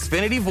in your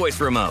Xfinity voice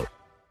remote.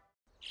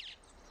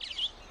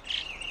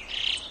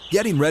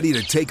 Getting ready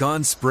to take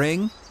on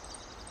spring?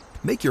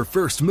 Make your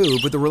first move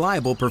with the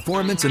reliable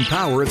performance and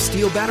power of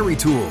Steel battery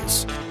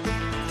tools.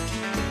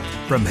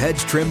 From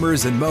hedge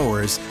trimmers and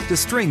mowers to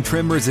string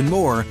trimmers and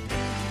more,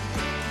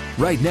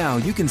 right now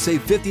you can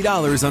save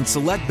 $50 on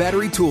select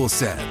battery tool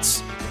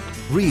sets.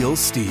 Real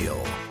Steel.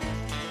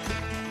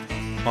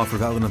 Offer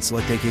valid on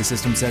select AK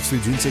system sets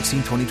through June 16,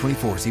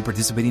 2024. See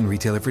participating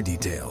retailer for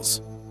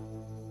details.